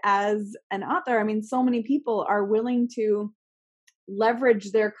and as an author, I mean, so many people are willing to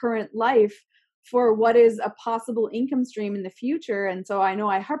leverage their current life for what is a possible income stream in the future. And so I know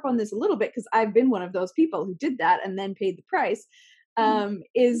I harp on this a little bit because I've been one of those people who did that and then paid the price,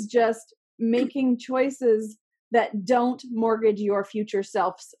 is just making choices that don't mortgage your future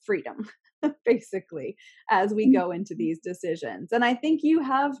self's freedom, basically, as we go into these decisions. And I think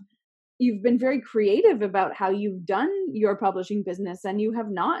you've been very creative about how you've done your publishing business, and you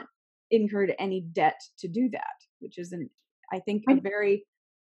have not incurred any debt to do that, which is I think a very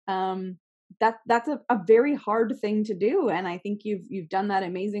that's a very hard thing to do, and I think you've done that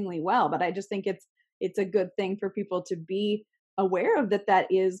amazingly well. But I just think it's a good thing for people to be aware of that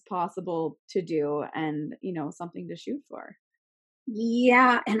is possible to do, and something to shoot for.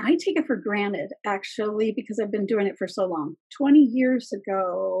 Yeah, and I take it for granted, actually, because I've been doing it for so long. 20 years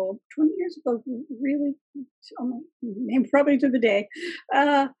ago, really, maybe probably to the day,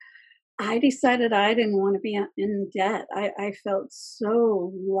 I decided I didn't want to be in debt. I felt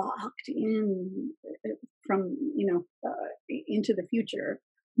so locked in from, into the future,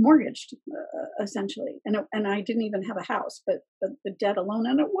 mortgaged, essentially. And I didn't even have a house, but the debt alone,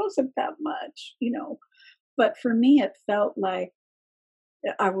 and it wasn't that much, But for me, it felt like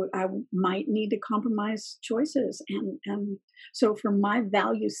I might need to compromise choices, and so for my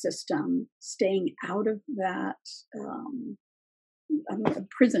value system, staying out of that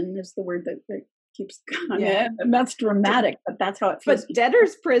prison is the word that keeps coming in, and that's dramatic, but that's how it feels. But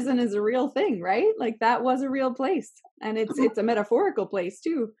debtor's prison is a real thing, right? Like that was a real place, and it's a metaphorical place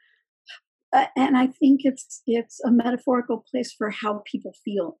too. And I think it's a metaphorical place for how people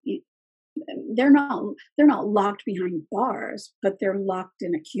feel. They're not locked behind bars, but they're locked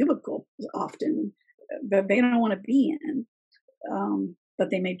in a cubicle often that they don't want to be in. But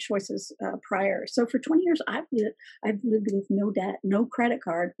they made choices prior. So for 20 years, I've lived with no debt, no credit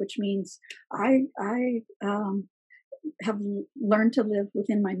card, which means I have learned to live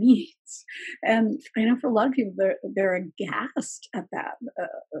within my means. And I know for a lot of people, they're aghast at that.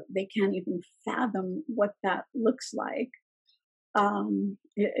 They can't even fathom what that looks like.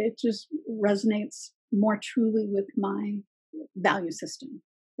 It just resonates more truly with my value system.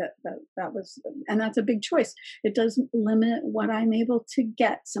 That was, and that's a big choice. It doesn't limit what I'm able to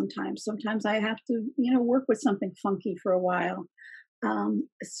get sometimes. Sometimes I have to, work with something funky for a while.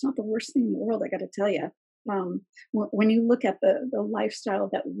 It's not the worst thing in the world, I got to tell you. When you look at the lifestyle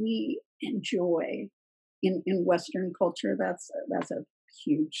that we enjoy in Western culture, that's a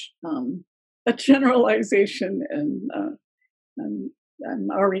huge a generalization, and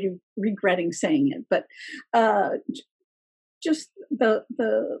I'm already regretting saying it, but just the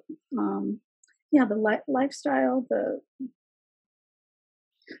lifestyle,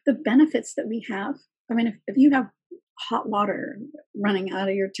 the benefits that we have. I mean, if you have hot water running out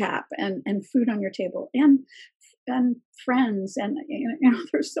of your tap and food on your table and friends, and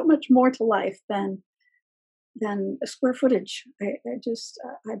there's so much more to life than a square footage. I'd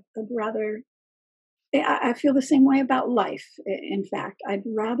rather. I feel the same way about life. In fact, I'd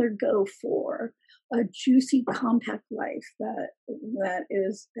rather go for a juicy, compact life that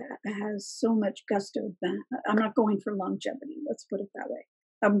has so much gusto. That I'm not going for longevity. Let's put it that way.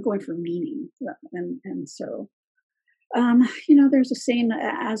 I'm going for meaning, and so, there's a saying,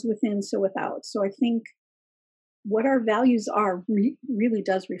 "As within, so without." So I think what our values are really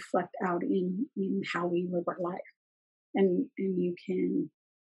does reflect out in how we live our life, and you can,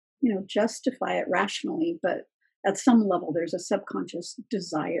 justify it rationally, but at some level there's a subconscious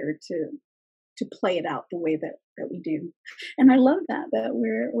desire to play it out the way that we do. And I love that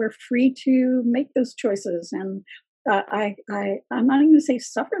we're free to make those choices. And I'm not even going to say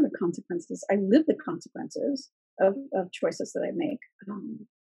suffer the consequences. I live the consequences of choices that I make.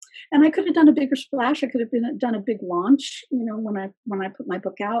 And I could have done a bigger splash. I could have done a big launch, when I put my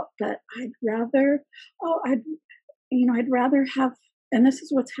book out, but I'd rather have. And this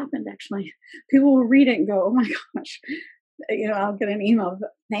is what's happened, actually. People will read it and go, "Oh my gosh," I'll get an email,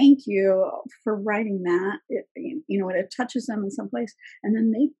 "Thank you for writing that." It touches them in some place, and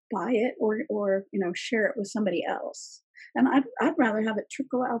then they buy it or share it with somebody else. And I'd rather have it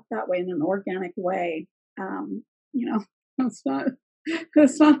trickle out that way in an organic way. It's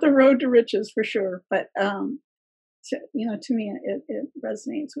not the road to riches for sure, but to me, it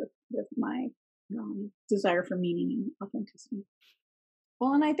resonates with my desire for meaning and authenticity.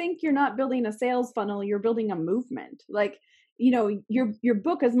 Well, and I think you're not building a sales funnel, you're building a movement. Like, your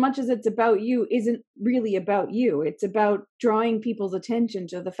book, as much as it's about you, isn't really about you. It's about drawing people's attention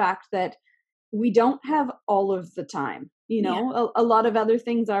to the fact that we don't have all of the time. A lot of other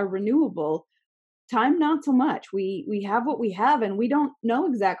things are renewable. Time, not so much. We have what we have, and we don't know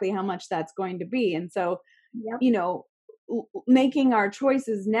exactly how much that's going to be. And so, making our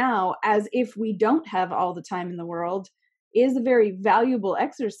choices now as if we don't have all the time in the world is a very valuable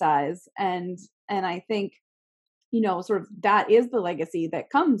exercise. And I think, sort of that is the legacy that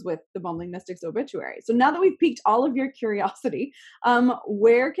comes with the Bumbling Mystics obituary. So now that we've piqued all of your curiosity,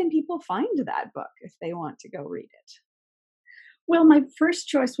 where can people find that book if they want to go read it? Well, my first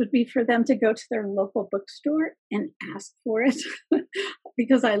choice would be for them to go to their local bookstore and ask for it,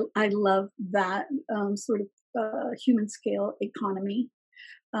 because I love that sort of human scale economy.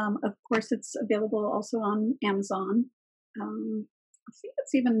 Of course, it's available also on Amazon. I think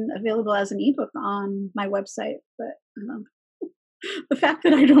it's even available as an ebook on my website, but the fact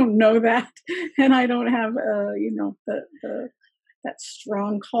that I don't know that, and I don't have that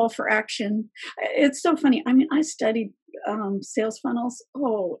strong call for action. It's so funny. I mean, I studied sales funnels,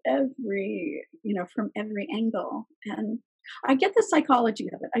 from every angle, and I get the psychology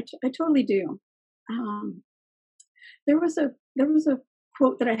of it. I totally do. There was a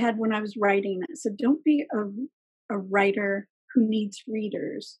quote that I had when I was writing that said, "Don't be a writer who needs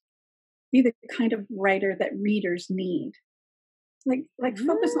readers. Be the kind of writer that readers need." Like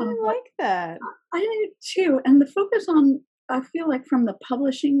focus on I like that. I do too, and the focus on I feel like from the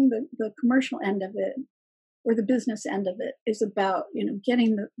publishing, the commercial end of it, or the business end of it, is about,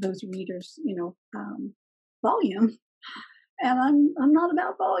 getting those readers, volume. And I'm not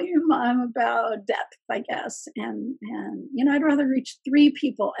about volume. I'm about depth, I guess. And I'd rather reach 3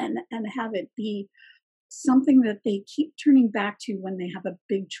 people and have it be something that they keep turning back to when they have a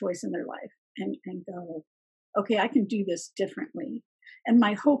big choice in their life, and go, okay, I can do this differently. And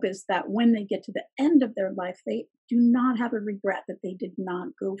my hope is that when they get to the end of their life, they do not have a regret that they did not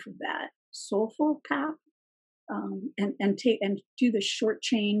go for that soulful path, and do the short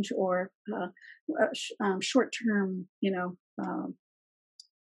change or short term,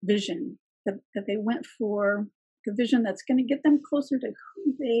 vision, that they went for the vision that's going to get them closer to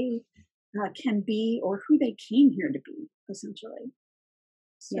who they can be, or who they came here to be, essentially.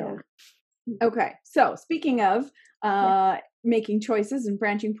 So. Yeah. Okay. So speaking of making choices and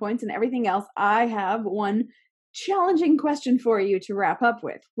branching points and everything else, I have one challenging question for you to wrap up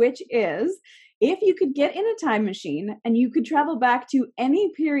with, which is, if you could get in a time machine and you could travel back to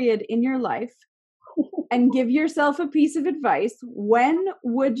any period in your life and give yourself a piece of advice, when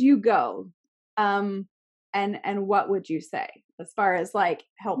would you go? And what would you say as far as like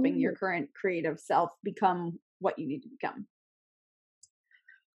helping your current creative self become what you need to become?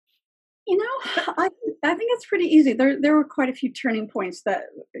 I think it's pretty easy. There were quite a few turning points that,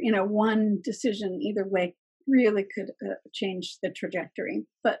 one decision either way really could change the trajectory.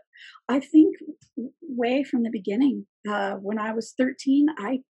 But I think way from the beginning, when I was 13,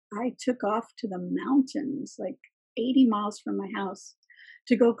 I took off to the mountains, like 80 miles from my house,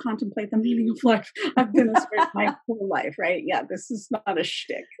 to go contemplate the meaning of life. I've been this way my whole life, right? Yeah, this is not a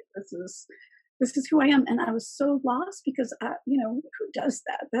shtick. This is who I am. And I was so lost because who does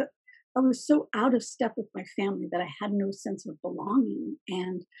that? I was so out of step with my family that I had no sense of belonging.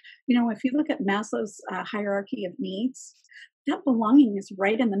 And, if you look at Maslow's hierarchy of needs, that belonging is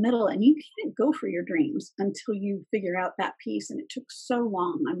right in the middle, and you can't go for your dreams until you figure out that piece. And it took so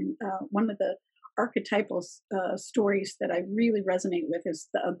long. I mean, one of the archetypal stories that I really resonate with is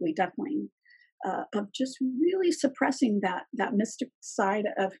the ugly duckling, of just really suppressing that mystic side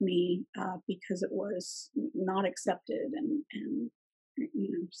of me, because it was not accepted and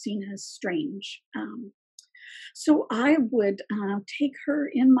seen as strange. So I would take her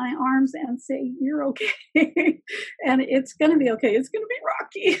in my arms and say, "You're okay," and it's going to be okay. It's going to be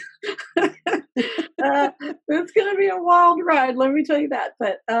rocky. It's going to be a wild ride. Let me tell you that.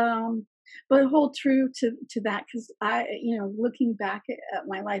 But hold true to that, because looking back at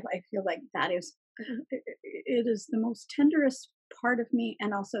my life, I feel like that is it is the most tenderest part of me,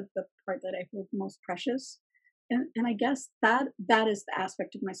 and also the part that I hold most precious. And I guess that is the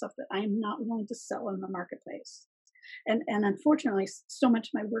aspect of myself that I am not willing to sell in the marketplace. And unfortunately, so much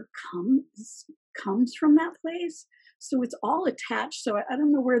of my work comes from that place. So it's all attached. So I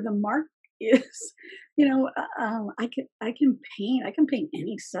don't know where the mark is. I can paint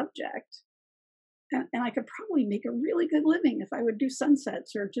any subject. And I could probably make a really good living if I would do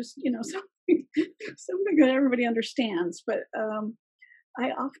sunsets or just, something that everybody understands. But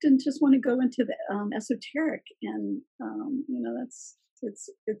I often just want to go into the esoteric, and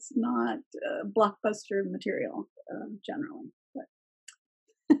it's not blockbuster material generally.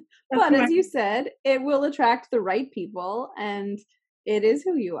 But as you said, it will attract the right people, and it is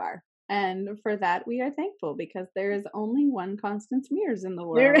who you are. And for that, we are thankful, because there is only one Constance Mears in the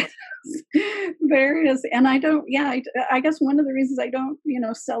world. There is. And I don't, I guess one of the reasons I don't,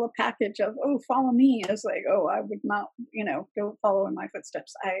 sell a package of, oh, follow me, is like, oh, I would not, go follow in my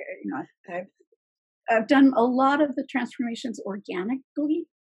footsteps. I've done a lot of the transformations organically,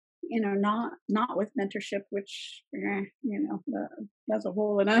 not with mentorship, which, that's a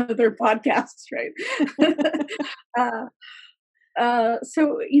whole another podcast, right?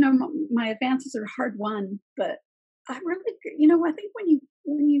 So, my advances are hard won, but I really, I think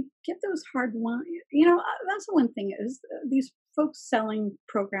when you get those hard won, that's the one thing is these folks selling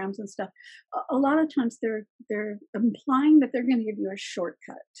programs and stuff. A lot of times they're implying that they're going to give you a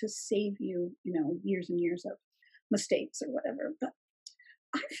shortcut to save you, years and years of mistakes or whatever. But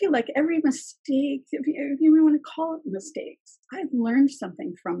I feel like every mistake, if you want to call it mistakes, I've learned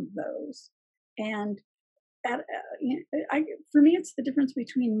something from those. And for me, it's the difference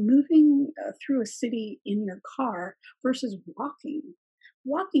between moving through a city in your car versus walking.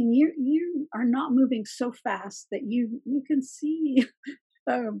 Walking, you are not moving so fast that you can see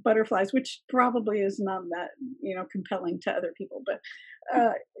butterflies, which probably is not that compelling to other people. But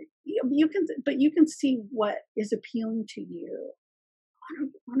you can see what is appealing to you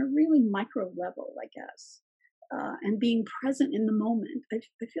on a really micro level, I guess. and being present in the moment. I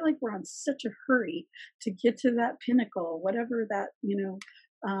feel like we're on such a hurry to get to that pinnacle, whatever that,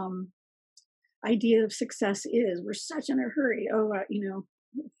 idea of success is. We're such in a hurry.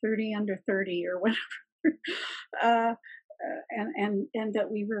 30 under 30 or whatever. And that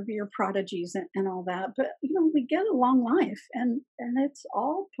we revere prodigies and all that, but we get a long life, and it's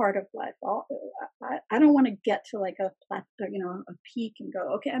all part of life. I don't want to get to like a peak and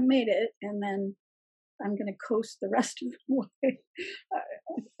go, okay, I made it, and then I'm going to coast the rest of the way.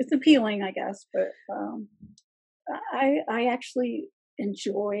 It's appealing, I guess, but I actually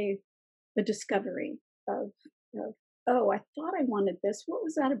enjoy the discovery of oh, I thought I wanted this. What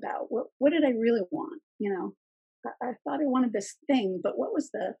was that about? What did I really want? I thought I wanted this thing, but what was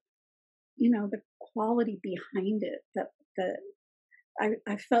the quality behind it that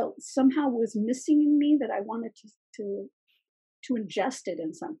I felt somehow was missing in me, that I wanted to ingest it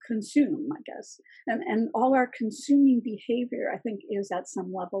and consume, I guess. And all our consuming behavior, I think, is at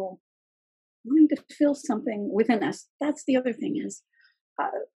some level wanting to feel something within us. That's the other thing is,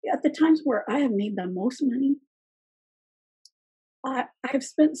 at the times where I have made the most money, I've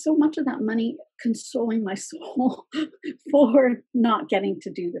spent so much of that money consoling my soul for not getting to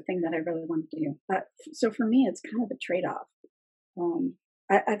do the thing that I really want to do. So for me, it's kind of a trade-off.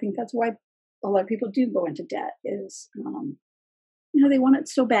 I think that's why a lot of people do go into debt is, they want it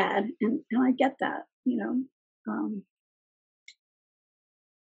so bad. And I get that,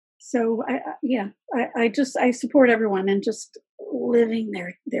 so I support everyone in just living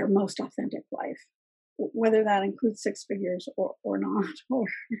their most authentic life, whether that includes six figures or not,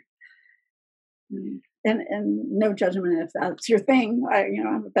 and no judgment if that's your thing. I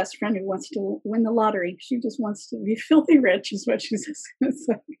have a best friend who wants to win the lottery. She just wants to be filthy rich, is what she says. It's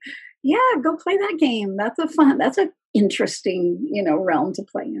like, yeah, go play that game. That's a interesting, realm to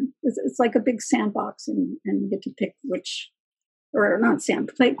play in. It's like a big sandbox, and you get to pick or not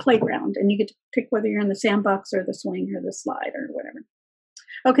playground, and you get to pick whether you're in the sandbox or the swing or the slide or whatever.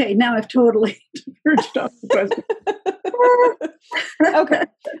 Okay, now I've totally diverged off the question. Okay.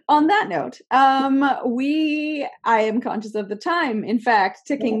 On that note, I am conscious of the time, in fact,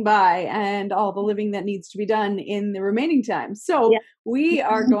 ticking by, and all the living that needs to be done in the remaining time. So we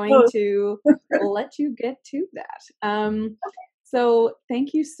are going to let you get to that. So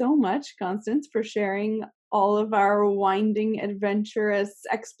thank you so much, Constance, for sharing all of our winding, adventurous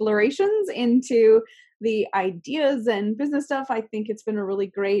explorations into the ideas and business stuff. I think it's been a really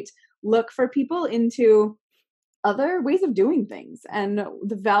great look for people into other ways of doing things and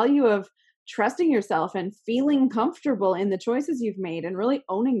the value of trusting yourself and feeling comfortable in the choices you've made and really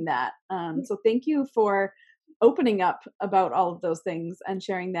owning that. So thank you for opening up about all of those things and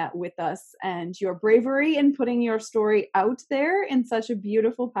sharing that with us, and your bravery in putting your story out there in such a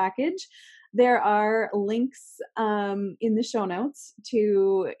beautiful package. There are links in the show notes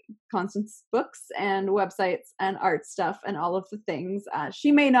to Constance's books and websites and art stuff and all of the things.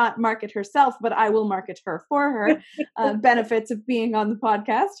 She may not market herself, but I will market her for her. Benefits of being on the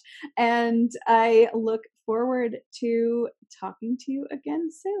podcast. And I look forward to talking to you again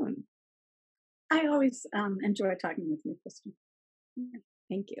soon. I always enjoy talking with you, Kristen.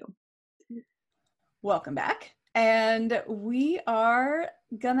 Thank you. Welcome back. And we are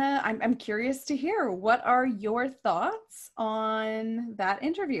I'm curious to hear, what are your thoughts on that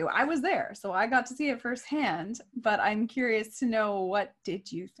interview? I was there, so I got to see it firsthand, but I'm curious to know, what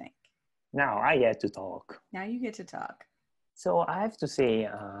did you think? Now I get to talk. Now you get to talk. So I have to say,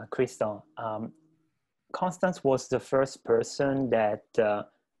 Crystal, Constance was the first person that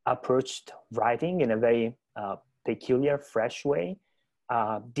approached writing in a very peculiar, fresh way,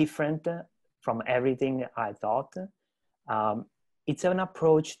 different from everything I thought. It's an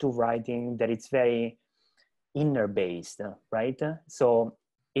approach to writing that it's very inner based, right? So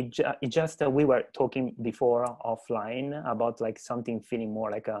it just, we were talking before offline about like something feeling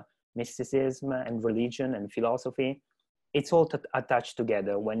more like a mysticism and religion and philosophy. It's all attached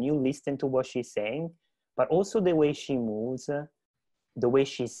together when you listen to what she's saying, but also the way she moves, the way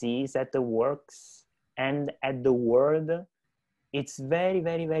she sees at the works and at the word. It's very,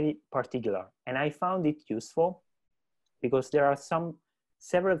 very, very particular. And I found it useful because there are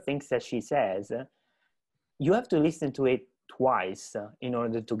several things that she says. You have to listen to it twice in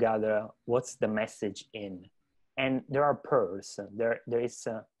order to gather what's the message in. And there are pearls. There is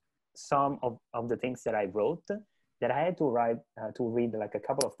some of the things that I wrote that I had to read like a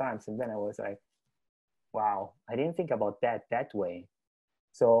couple of times. And then I was like, wow, I didn't think about that way.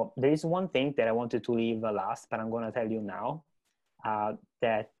 So there is one thing that I wanted to leave last, but I'm going to tell you now.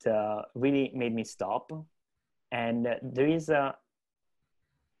 That really made me stop. And there is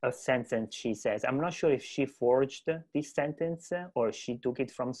a sentence she says. I'm not sure if she forged this sentence or she took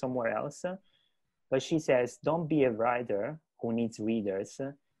it from somewhere else, but she says, don't be a writer who needs readers,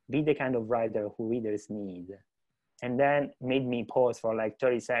 be the kind of writer who readers need. And then made me pause for like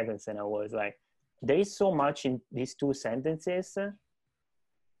 30 seconds, and I was like, there is so much in these two sentences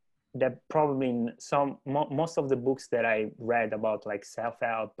that probably in most of the books that I read about like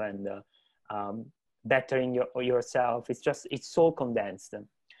self-help and bettering yourself, it's so condensed.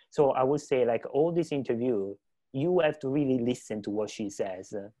 So I would say like all this interview, you have to really listen to what she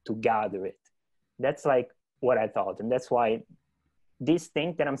says to gather it. That's like what I thought. And that's why this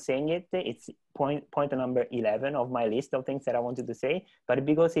thing that I'm saying it's point number 11 of my list of things that I wanted to say, but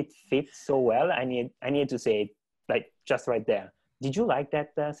because it fits so well, I need to say it like just right there. Did you like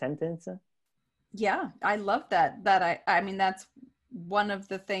that sentence? Yeah, I love that. I mean, that's one of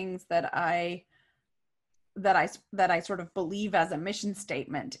the things that I sort of believe as a mission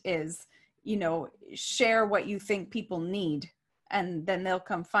statement is, you know, share what you think people need, and then they'll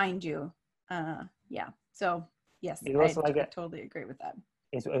come find you. Yeah. So yes, I totally agree with that.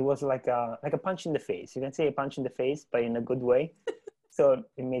 It was like a punch in the face. You can say a punch in the face, but in a good way. So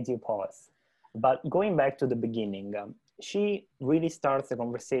it made you pause. But going back to the beginning, she really starts the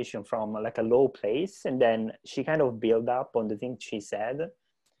conversation from like a low place, and then she kind of build up on the thing she said.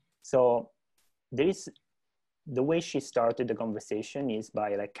 So there is, the way she started the conversation is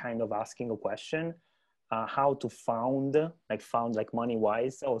by like kind of asking a question, how to found like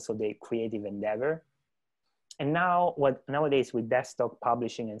money-wise, also the creative endeavor. And now nowadays with desktop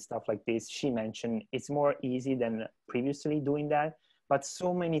publishing and stuff like this, she mentioned it's more easy than previously doing that. But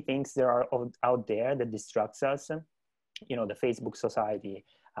so many things there are out there that distracts us. You know, the Facebook society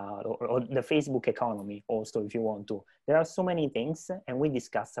or the Facebook economy also, if you want to. There are so many things, and we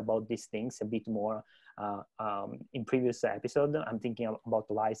discussed about these things a bit more in previous episode. I'm thinking about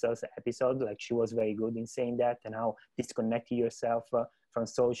Liza's episode, like she was very good in saying that, and how disconnecting yourself from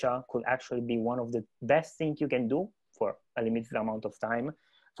social could actually be one of the best things you can do for a limited amount of time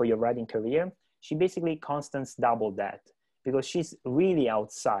for your writing career. She basically Constance doubled that, because she's really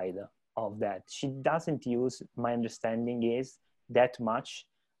outside of that. She doesn't use, my understanding is, that much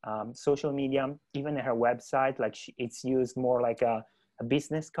social media. Even her website, like it's used more like a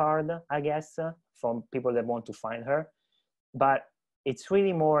business card, I guess, from people that want to find her. But it's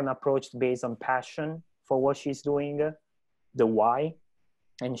really more an approach based on passion for what she's doing, the why.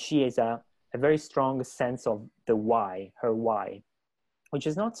 And she has a very strong sense of the why, her why, which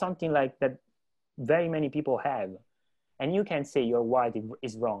is not something like that very many people have. And you can say your why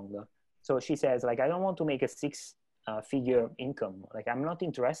is wrong. So she says, like, I don't want to make a six-figure income. Like, I'm not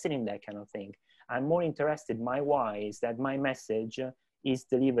interested in that kind of thing. I'm more interested, my why is that my message is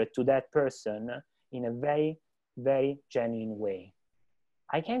delivered to that person in a very, very genuine way.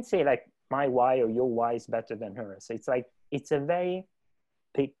 I can't say like my why or your why is better than hers. So it's like, it's a very,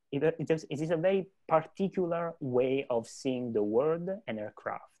 it is a very particular way of seeing the world and her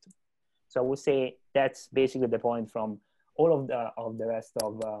craft. So I would say that's basically the point from all of the rest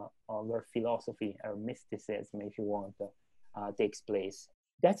of her philosophy, her mysticism, if you want, takes place.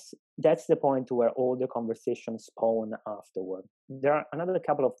 That's the point where all the conversations spawn afterward. There are another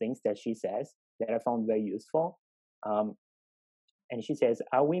couple of things that she says that I found very useful. And she says,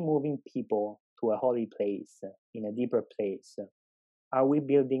 are we moving people to a holy place, in a deeper place? Are we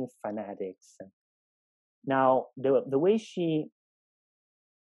building fanatics? Now, the way she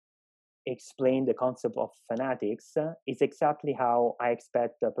explained the concept of fanatics is exactly how I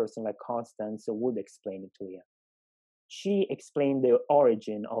expect a person like Constance would explain it to you. She explained the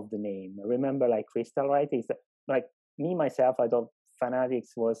origin of the name. Remember, like Crystal, right? It's like me, myself, I thought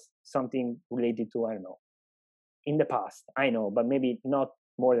fanatics was something related to, I don't know, in the past, I know, but maybe not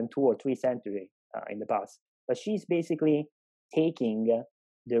more than 2 or 3 centuries in the past. But she's basically taking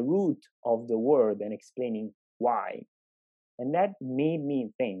the root of the word and explaining why. And that made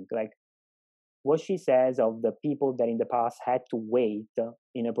me think, like, what she says of the people that in the past had to wait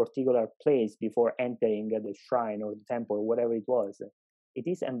in a particular place before entering the shrine or the temple or whatever it was, it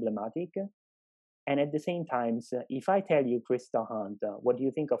is emblematic. And at the same time, if I tell you, Krista Hunt, what do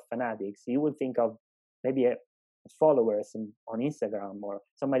you think of fanatics? You would think of maybe followers on Instagram or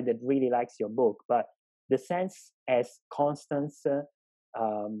somebody that really likes your book. But the sense, as Constance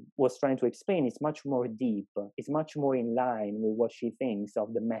was trying to explain, is much more deep. It's much more in line with what she thinks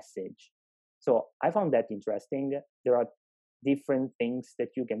of the message. So I found that interesting. There are different things that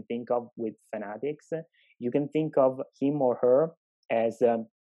you can think of with fanatics. You can think of him or her as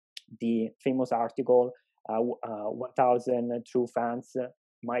the famous article, 1,000 true fans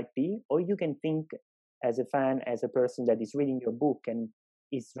might be, or you can think as a fan, as a person that is reading your book and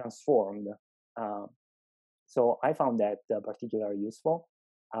is transformed. So I found that particularly useful.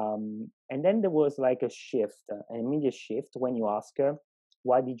 And then there was like a shift, an immediate shift when you ask her,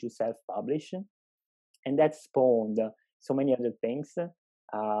 why did you self-publish? And that spawned so many other things.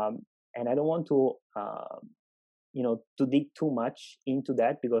 And I don't want to, to dig too much into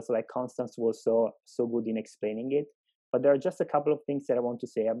that, because like Constance was so good in explaining it. But there are just a couple of things that I want to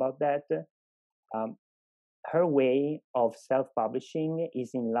say about that. Her way of self-publishing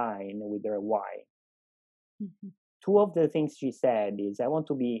is in line with her why. Mm-hmm. Two of the things she said is, I want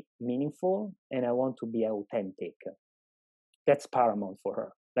to be meaningful and I want to be authentic. That's paramount for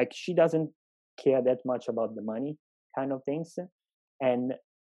her. Like, she doesn't care that much about the money kind of things. And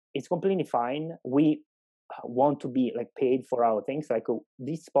it's completely fine. We want to be like paid for our things. Like,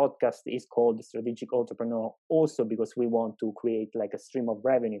 this podcast is called Strategic Authorpreneur also because we want to create like a stream of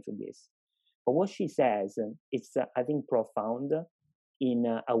revenue for this. But what she says, it's I think profound in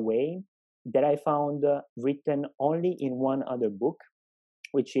a way that I found written only in one other book,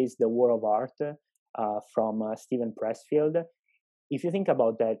 which is The War of Art from Stephen Pressfield. If you think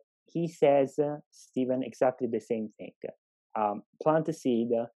about that, he says, Stephen, exactly the same thing. Plant a seed,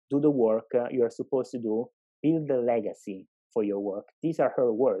 do the work you're supposed to do, build the legacy for your work. These are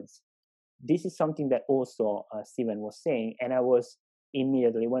her words. This is something that also Stephen was saying, and I was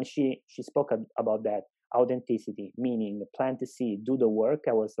immediately, when she spoke about that, authenticity, meaning plant the seed, do the work,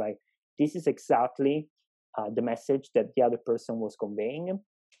 I was like, this is exactly the message that the other person was conveying.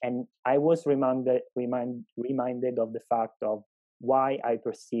 And I was reminded of the fact of why I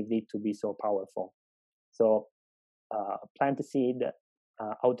perceived it to be so powerful. So plant the seed,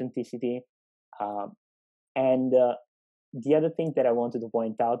 authenticity. And the other thing that I wanted to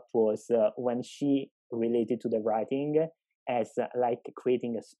point out was when she related to the writing as like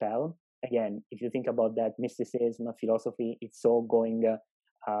creating a spell. Again, if you think about that mysticism, philosophy, it's all going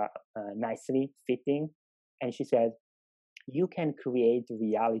nicely fitting. And she said, you can create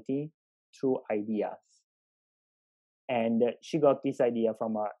reality through ideas. And she got this idea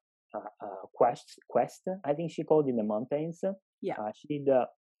from a quest, I think she called in the mountains. Yeah. She did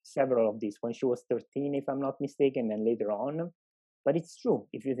several of these when she was 13, if I'm not mistaken, and later on. But it's true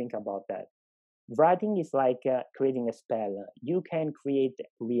if you think about that. Writing is like creating a spell. You can create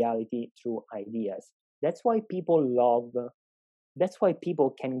reality through ideas. That's why people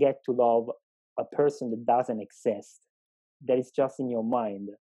can get to love a person that doesn't exist, that is just in your mind.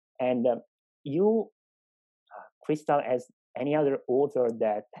 And you, Crystal, as any other author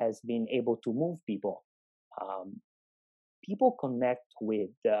that has been able to move people, people connect with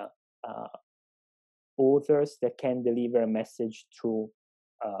authors that can deliver a message through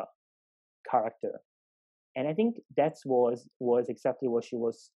character. And I think that was exactly what she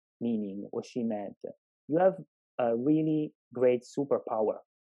was meaning, what she meant. You have a really great superpower.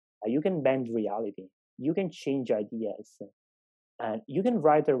 You can bend reality. You can change ideas. And you can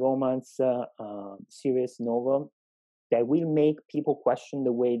write a romance series novel that will make people question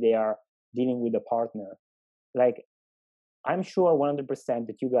the way they are dealing with a partner. Like, I'm sure 100%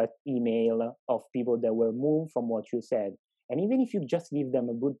 that you got email of people that were moved from what you said. And even if you just give them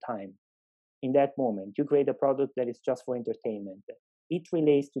a good time, in that moment, you create a product that is just for entertainment. It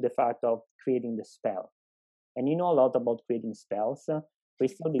relates to the fact of creating the spell. And you know a lot about creating spells,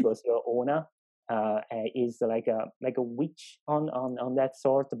 Crystal, because your owner is like a witch on that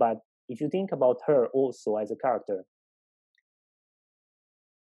sort. But if you think about her also as a character,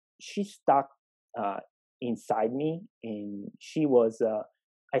 she stuck inside me, and she was.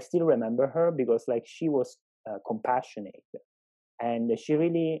 I still remember her because like she was compassionate, and she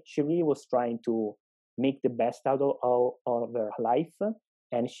really was trying to make the best out of her life.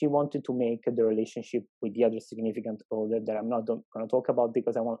 And she wanted to make the relationship with the other significant other that I'm not going to talk about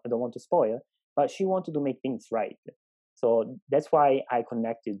because I don't want to spoil. But she wanted to make things right. So that's why I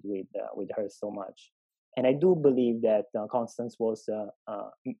connected with her so much. And I do believe that Constance was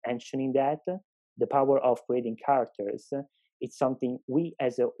mentioning that the power of creating characters. It's something we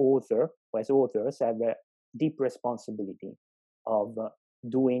as authors have a deep responsibility of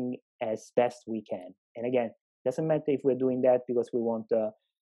doing as best we can. And again, doesn't matter if we're doing that because we want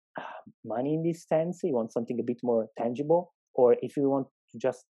money in this sense, you want something a bit more tangible, or if you want to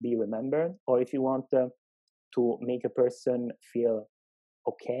just be remembered, or if you want to make a person feel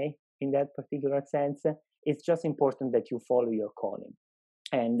okay in that particular sense. It's just important that you follow your calling.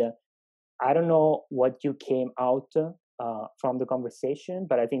 And I don't know what you came out from the conversation,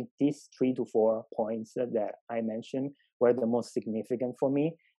 but I think these 3 to 4 points that I mentioned were the most significant for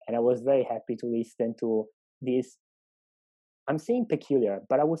me. And I was very happy to listen to this, I'm saying peculiar,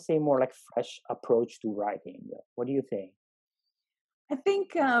 but I would say more like fresh approach to writing. What do you think? I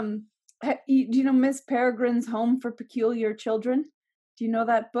think, do you know Miss Peregrine's Home for Peculiar Children? Do you know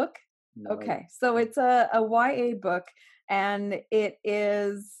that book? No. Okay, so it's a YA book, and it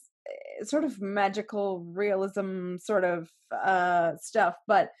is sort of magical realism sort of stuff,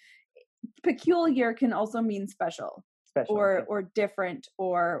 but peculiar can also mean special, Okay. or different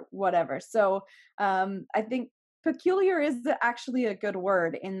or whatever. So I think peculiar is actually a good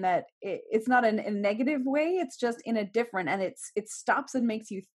word in that it's not in a negative way, it's just in a different, and it stops and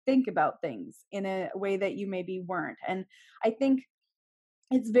makes you think about things in a way that you maybe weren't. And I think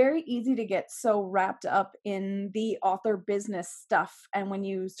it's very easy to get so wrapped up in the author business stuff. And when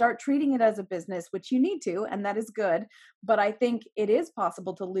you start treating it as a business, which you need to, and that is good, but I think it is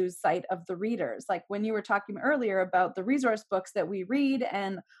possible to lose sight of the readers. Like when you were talking earlier about the resource books that we read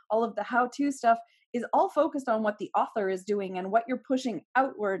and all of the how-to stuff is all focused on what the author is doing and what you're pushing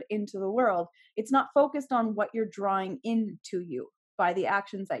outward into the world. It's not focused on what you're drawing into you by the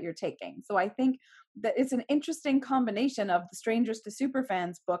actions that you're taking. So I think that it's an interesting combination of the Strangers to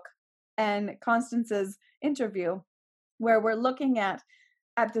Superfans book and Constance's interview, where we're looking at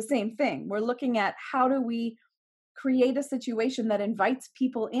the same thing. We're looking at how do we create a situation that invites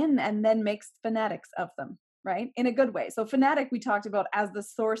people in and then makes fanatics of them, right? In a good way. So fanatic we talked about as the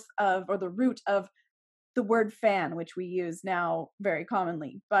source of, or the root of, the word fan, which we use now very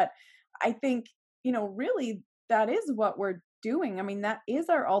commonly. But I think, really that is what we're doing. I mean, that is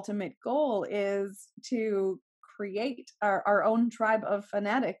our ultimate goal, is to create our own tribe of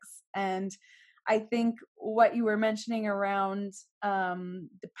fanatics. And I think what you were mentioning around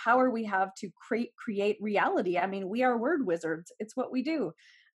the power we have to create reality. I mean, we are word wizards. It's what we do.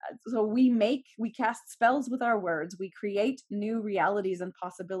 So we cast spells with our words. We create new realities and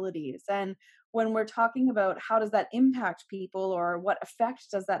possibilities. And when we're talking about how does that impact people, or what effect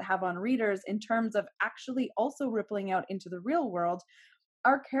does that have on readers in terms of actually also rippling out into the real world,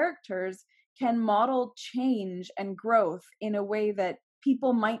 our characters can model change and growth in a way that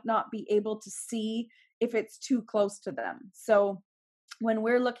people might not be able to see if it's too close to them. So when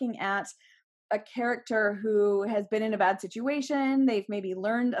we're looking at a character who has been in a bad situation, they've maybe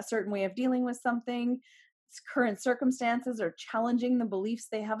learned a certain way of dealing with something, current circumstances are challenging the beliefs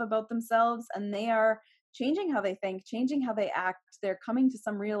they have about themselves, and they are changing how they think, changing how they act. They're coming to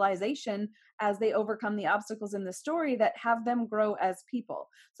some realization as they overcome the obstacles in the story that have them grow as people.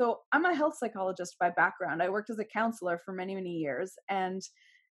 So I'm a health psychologist by background. I worked as a counselor for many, many years, and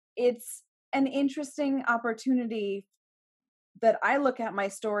it's an interesting opportunity that I look at my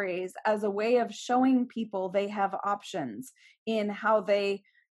stories as a way of showing people they have options in how they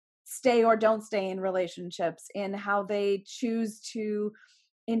stay or don't stay in relationships, in how they choose to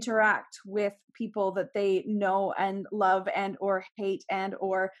interact with people that they know and love and or hate and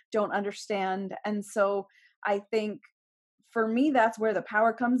or don't understand. And so I think for me, that's where the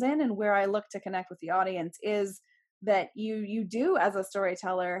power comes in, and where I look to connect with the audience is that you do, as a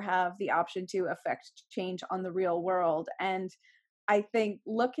storyteller, have the option to affect change on the real world. And I think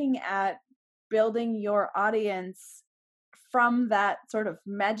looking at building your audience from that sort of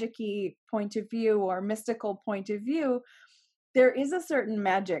magic-y point of view or mystical point of view, there is a certain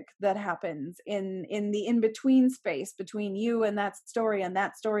magic that happens in the in-between space between you and that story and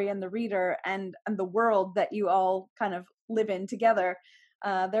the reader and the world that you all kind of live in together.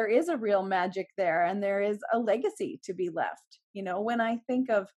 There is a real magic there, and there is a legacy to be left. When I think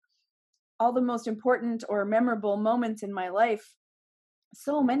of all the most important or memorable moments in my life,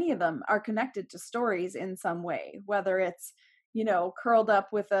 so many of them are connected to stories in some way, whether it's curled up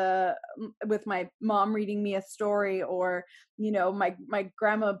with my mom reading me a story, or my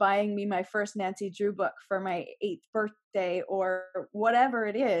grandma buying me my first Nancy Drew book for my 8th birthday, or whatever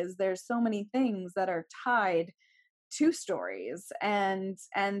it is. There's so many things that are tied to stories, and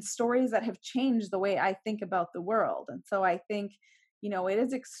stories that have changed the way I think about the world. And so I think it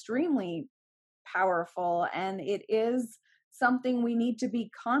is extremely powerful, and it is something we need to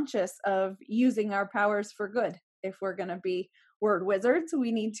be conscious of using our powers for good. If we're going to be word wizards,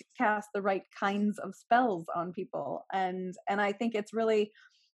 we need to cast the right kinds of spells on people. And I think it's really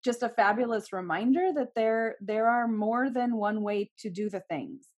just a fabulous reminder that there are more than one way to do the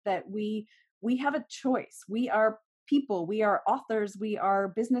things, that we have a choice. We are people, we are authors, we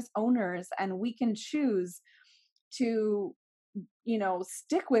are business owners, and we can choose to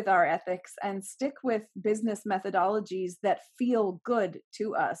stick with our ethics and stick with business methodologies that feel good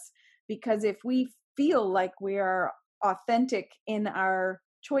to us. Because if we feel like we are authentic in our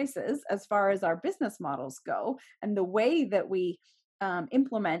choices as far as our business models go, and the way that we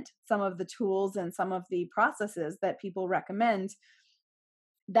implement some of the tools and some of the processes that people recommend,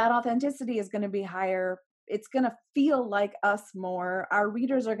 that authenticity is going to be higher it's going to feel like us more. Our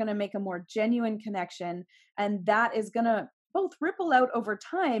readers are going to make a more genuine connection, and that is going to both ripple out over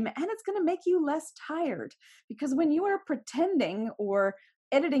time, and it's going to make you less tired, because when you are pretending or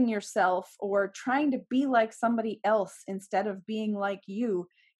editing yourself or trying to be like somebody else instead of being like you,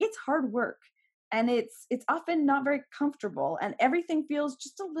 it's hard work, and it's often not very comfortable, and everything feels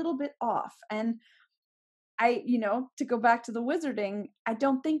just a little bit off. And to go back to the wizarding, I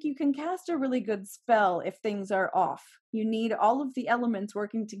don't think you can cast a really good spell if things are off. You need all of the elements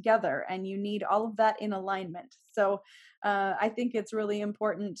working together, and you need all of that in alignment. So I think it's really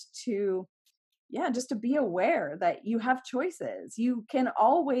important to, just to be aware that you have choices. You can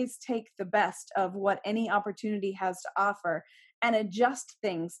always take the best of what any opportunity has to offer and adjust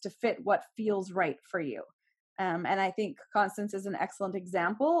things to fit what feels right for you. And I think Constance is an excellent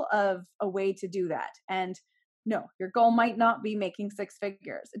example of a way to do that. And no, your goal might not be making six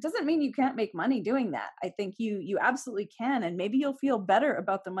figures. It doesn't mean you can't make money doing that. I think you absolutely can. And maybe you'll feel better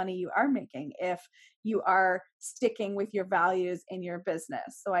about the money you are making if you are sticking with your values in your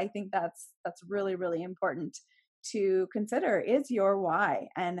business. So I think that's really, really important to consider, is your why,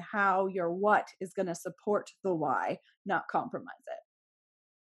 and how your what is going to support the why, not compromise it.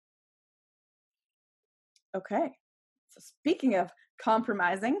 Okay. So speaking of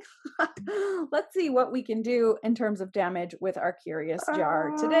compromising, let's see what we can do in terms of damage with our curious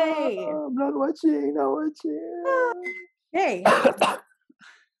jar today. I'm not watching. Hey.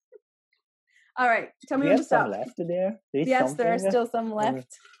 All right. Tell me when to stop. Some left there? Yes, there are still some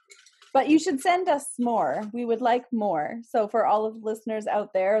left. But you should send us more. We would like more. So for all of the listeners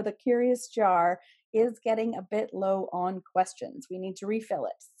out there, the curious jar is getting a bit low on questions. We need to refill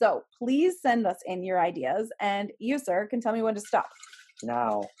it. So please send us in your ideas, and you, sir, can tell me when to stop.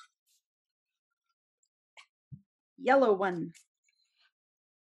 Now. Yellow one.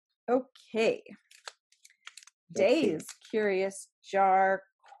 Okay. Dave's curious jar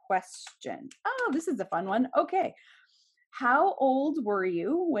question. Oh, this is a fun one. Okay. How old were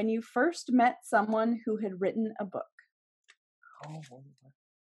you when you first met someone who had written a book?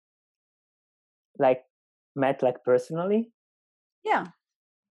 Met personally? Yeah.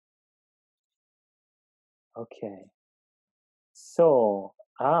 Okay. So,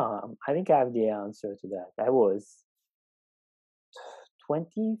 I think I have the answer to that. I was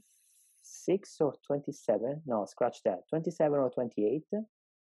 26 or 27. No, scratch that. 27 or 28.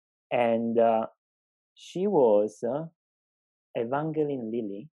 And she was Evangeline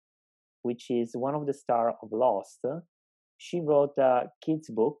Lilly, which is one of the stars of Lost. She wrote a kid's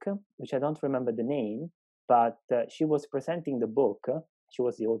book, which I don't remember the name, but she was presenting the book. She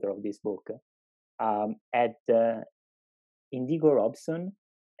was the author of this book at Indigo Robson,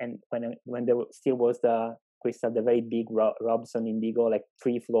 and when there still was the Crystal, the very big Robson Indigo, like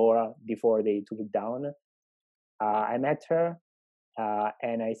 3 floor before they took it down. I met her,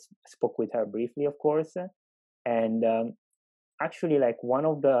 and I spoke with her briefly, of course, and actually,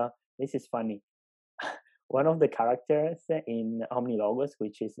 this is funny. One of the characters in Omnilogos,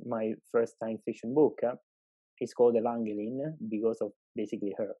 which is my first science fiction book, is called Evangeline because of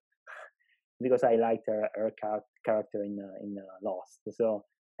basically her. Because I liked her character in Lost. So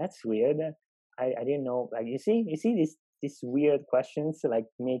that's weird. I didn't know. You see these weird questions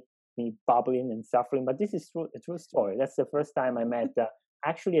make me bubbling and suffering. But this is a true story. That's the first time I met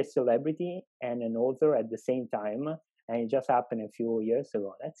actually a celebrity and an author at the same time, and it just happened a few years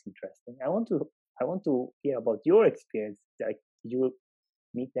ago. That's interesting. I want to hear about your experience. Did you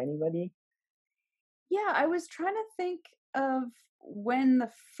meet anybody? Yeah, I was trying to think of when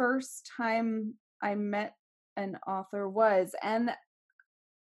the first time I met an author was, and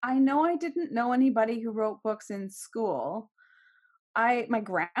I know I didn't know anybody who wrote books in school. My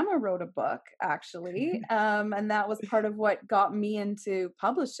grandma wrote a book, actually, and that was part of what got me into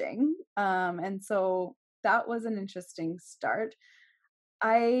publishing. And so that was an interesting start.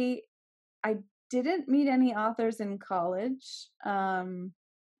 I didn't meet any authors in college.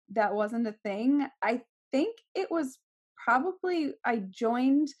 That wasn't a thing. I think it was probably I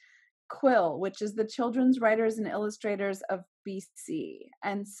joined Quill, which is the Children's Writers and Illustrators of BC.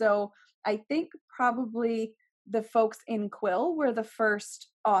 And so I think probably the folks in Quill were the first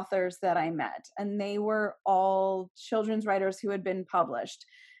authors that I met, and they were all children's writers who had been published.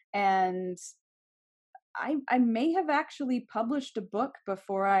 And I may have actually published a book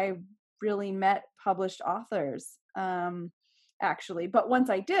before I really met published authors, actually. But once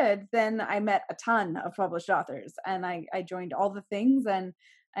I did, then I met a ton of published authors, and I joined all the things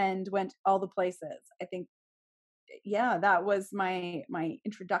and went all the places. I think, yeah, that was my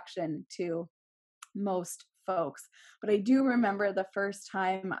introduction to most folks. But I do remember the first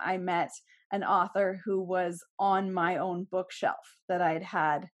time I met an author who was on my own bookshelf that I'd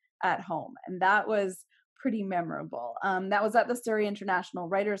had at home. And that was pretty memorable. That was at the Surrey International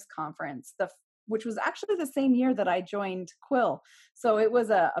Writers Conference, which was actually the same year that I joined Quill. So it was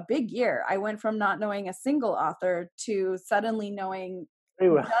a big year. I went from not knowing a single author to suddenly knowing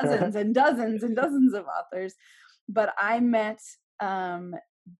dozens and dozens and dozens of authors. But I met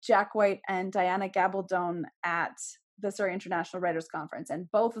Jack White and Diana Gabaldon at the Surrey International Writers Conference, and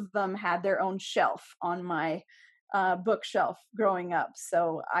both of them had their own shelf on my bookshelf growing up.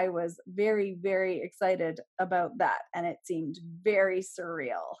 So I was very, very excited about that, and it seemed very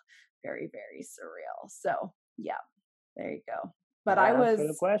surreal, very, very surreal. So yeah, there you go. But I was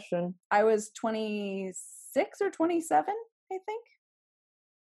 26 or 27, I think.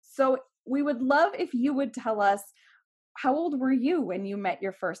 So we would love if you would tell us, how old were you when you met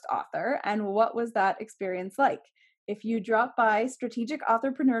your first author, and what was that experience like? If you drop by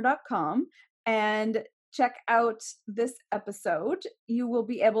strategicauthorpreneur.com and check out this episode, you will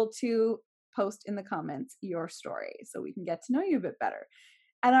be able to post in the comments your story so we can get to know you a bit better.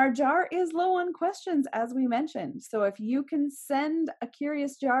 And our jar is low on questions, as we mentioned. So if you can send a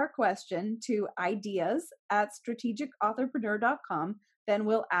curious jar question to ideas@strategicauthorpreneur.com, then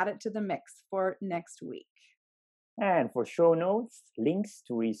we'll add it to the mix for next week. And for show notes, links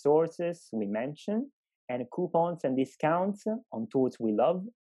to resources we mentioned, and coupons and discounts on tools we love,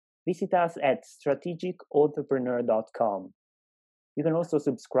 visit us at strategicauthorpreneur.com. You can also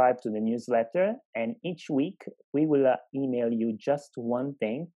subscribe to the newsletter, and each week we will email you just one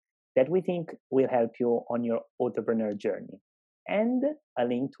thing that we think will help you on your entrepreneur journey, and a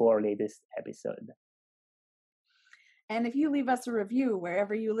link to our latest episode. And if you leave us a review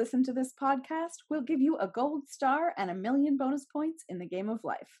wherever you listen to this podcast, we'll give you a gold star and 1,000,000 bonus points in the game of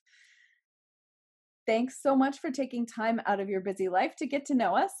life. Thanks so much for taking time out of your busy life to get to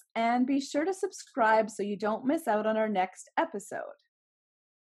know us, and be sure to subscribe so you don't miss out on our next episode.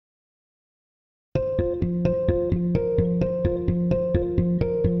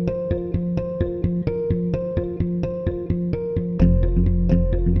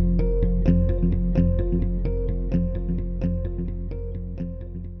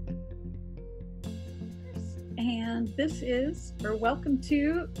 This is, or welcome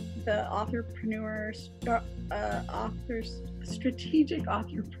to the Strategic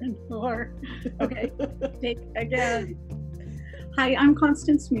Authorpreneur. Okay, take again. Hi, I'm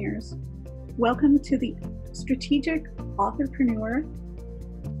Constance Mears. Welcome to the Strategic Authorpreneur.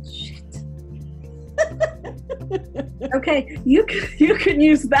 Shit. Okay, you can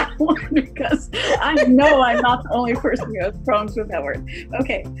use that one because I know I'm not the only person who has problems with that word.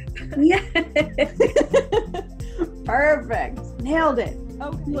 Okay. Yeah. Perfect. Nailed it.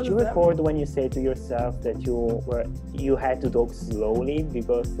 Okay. Did you record when you say to yourself that you had to talk slowly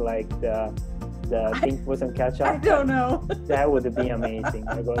because like the thing wasn't catch up? I don't know. That would be amazing.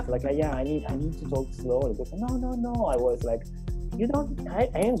 I was like, yeah, I need to talk slowly. Because no. I was like, you don't. I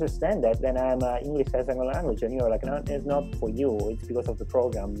understand that. Then I'm English as a language, and you're like, no, it's not for you. It's because of the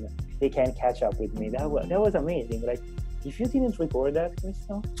program. They can't catch up with me. That was amazing. Like, if you didn't record that,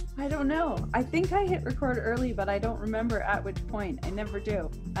 Crystal? I don't know. I think I hit record early, but I don't remember at which point. I never do.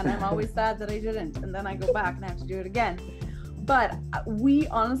 And I'm always sad that I didn't. And then I go back and I have to do it again. But we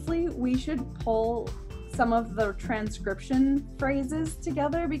should pull some of the transcription phrases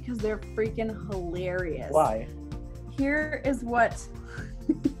together because they're freaking hilarious. Why? Here's what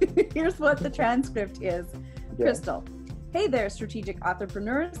the transcript is. Yeah. Crystal. Hey there, strategic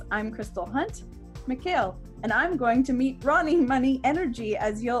authorpreneurs. I'm Crystal Hunt, Mikhail, and I'm going to meet Ronnie Money Energy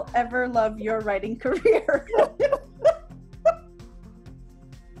as you'll ever love your writing career.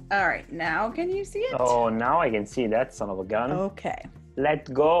 All right, now can you see it? Oh, now I can see that son of a gun. Okay.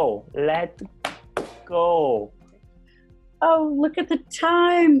 Let go. Oh, look at the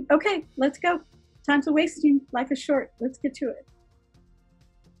time. Okay, let's go. Time's a wasting. Life is short. Let's get to it.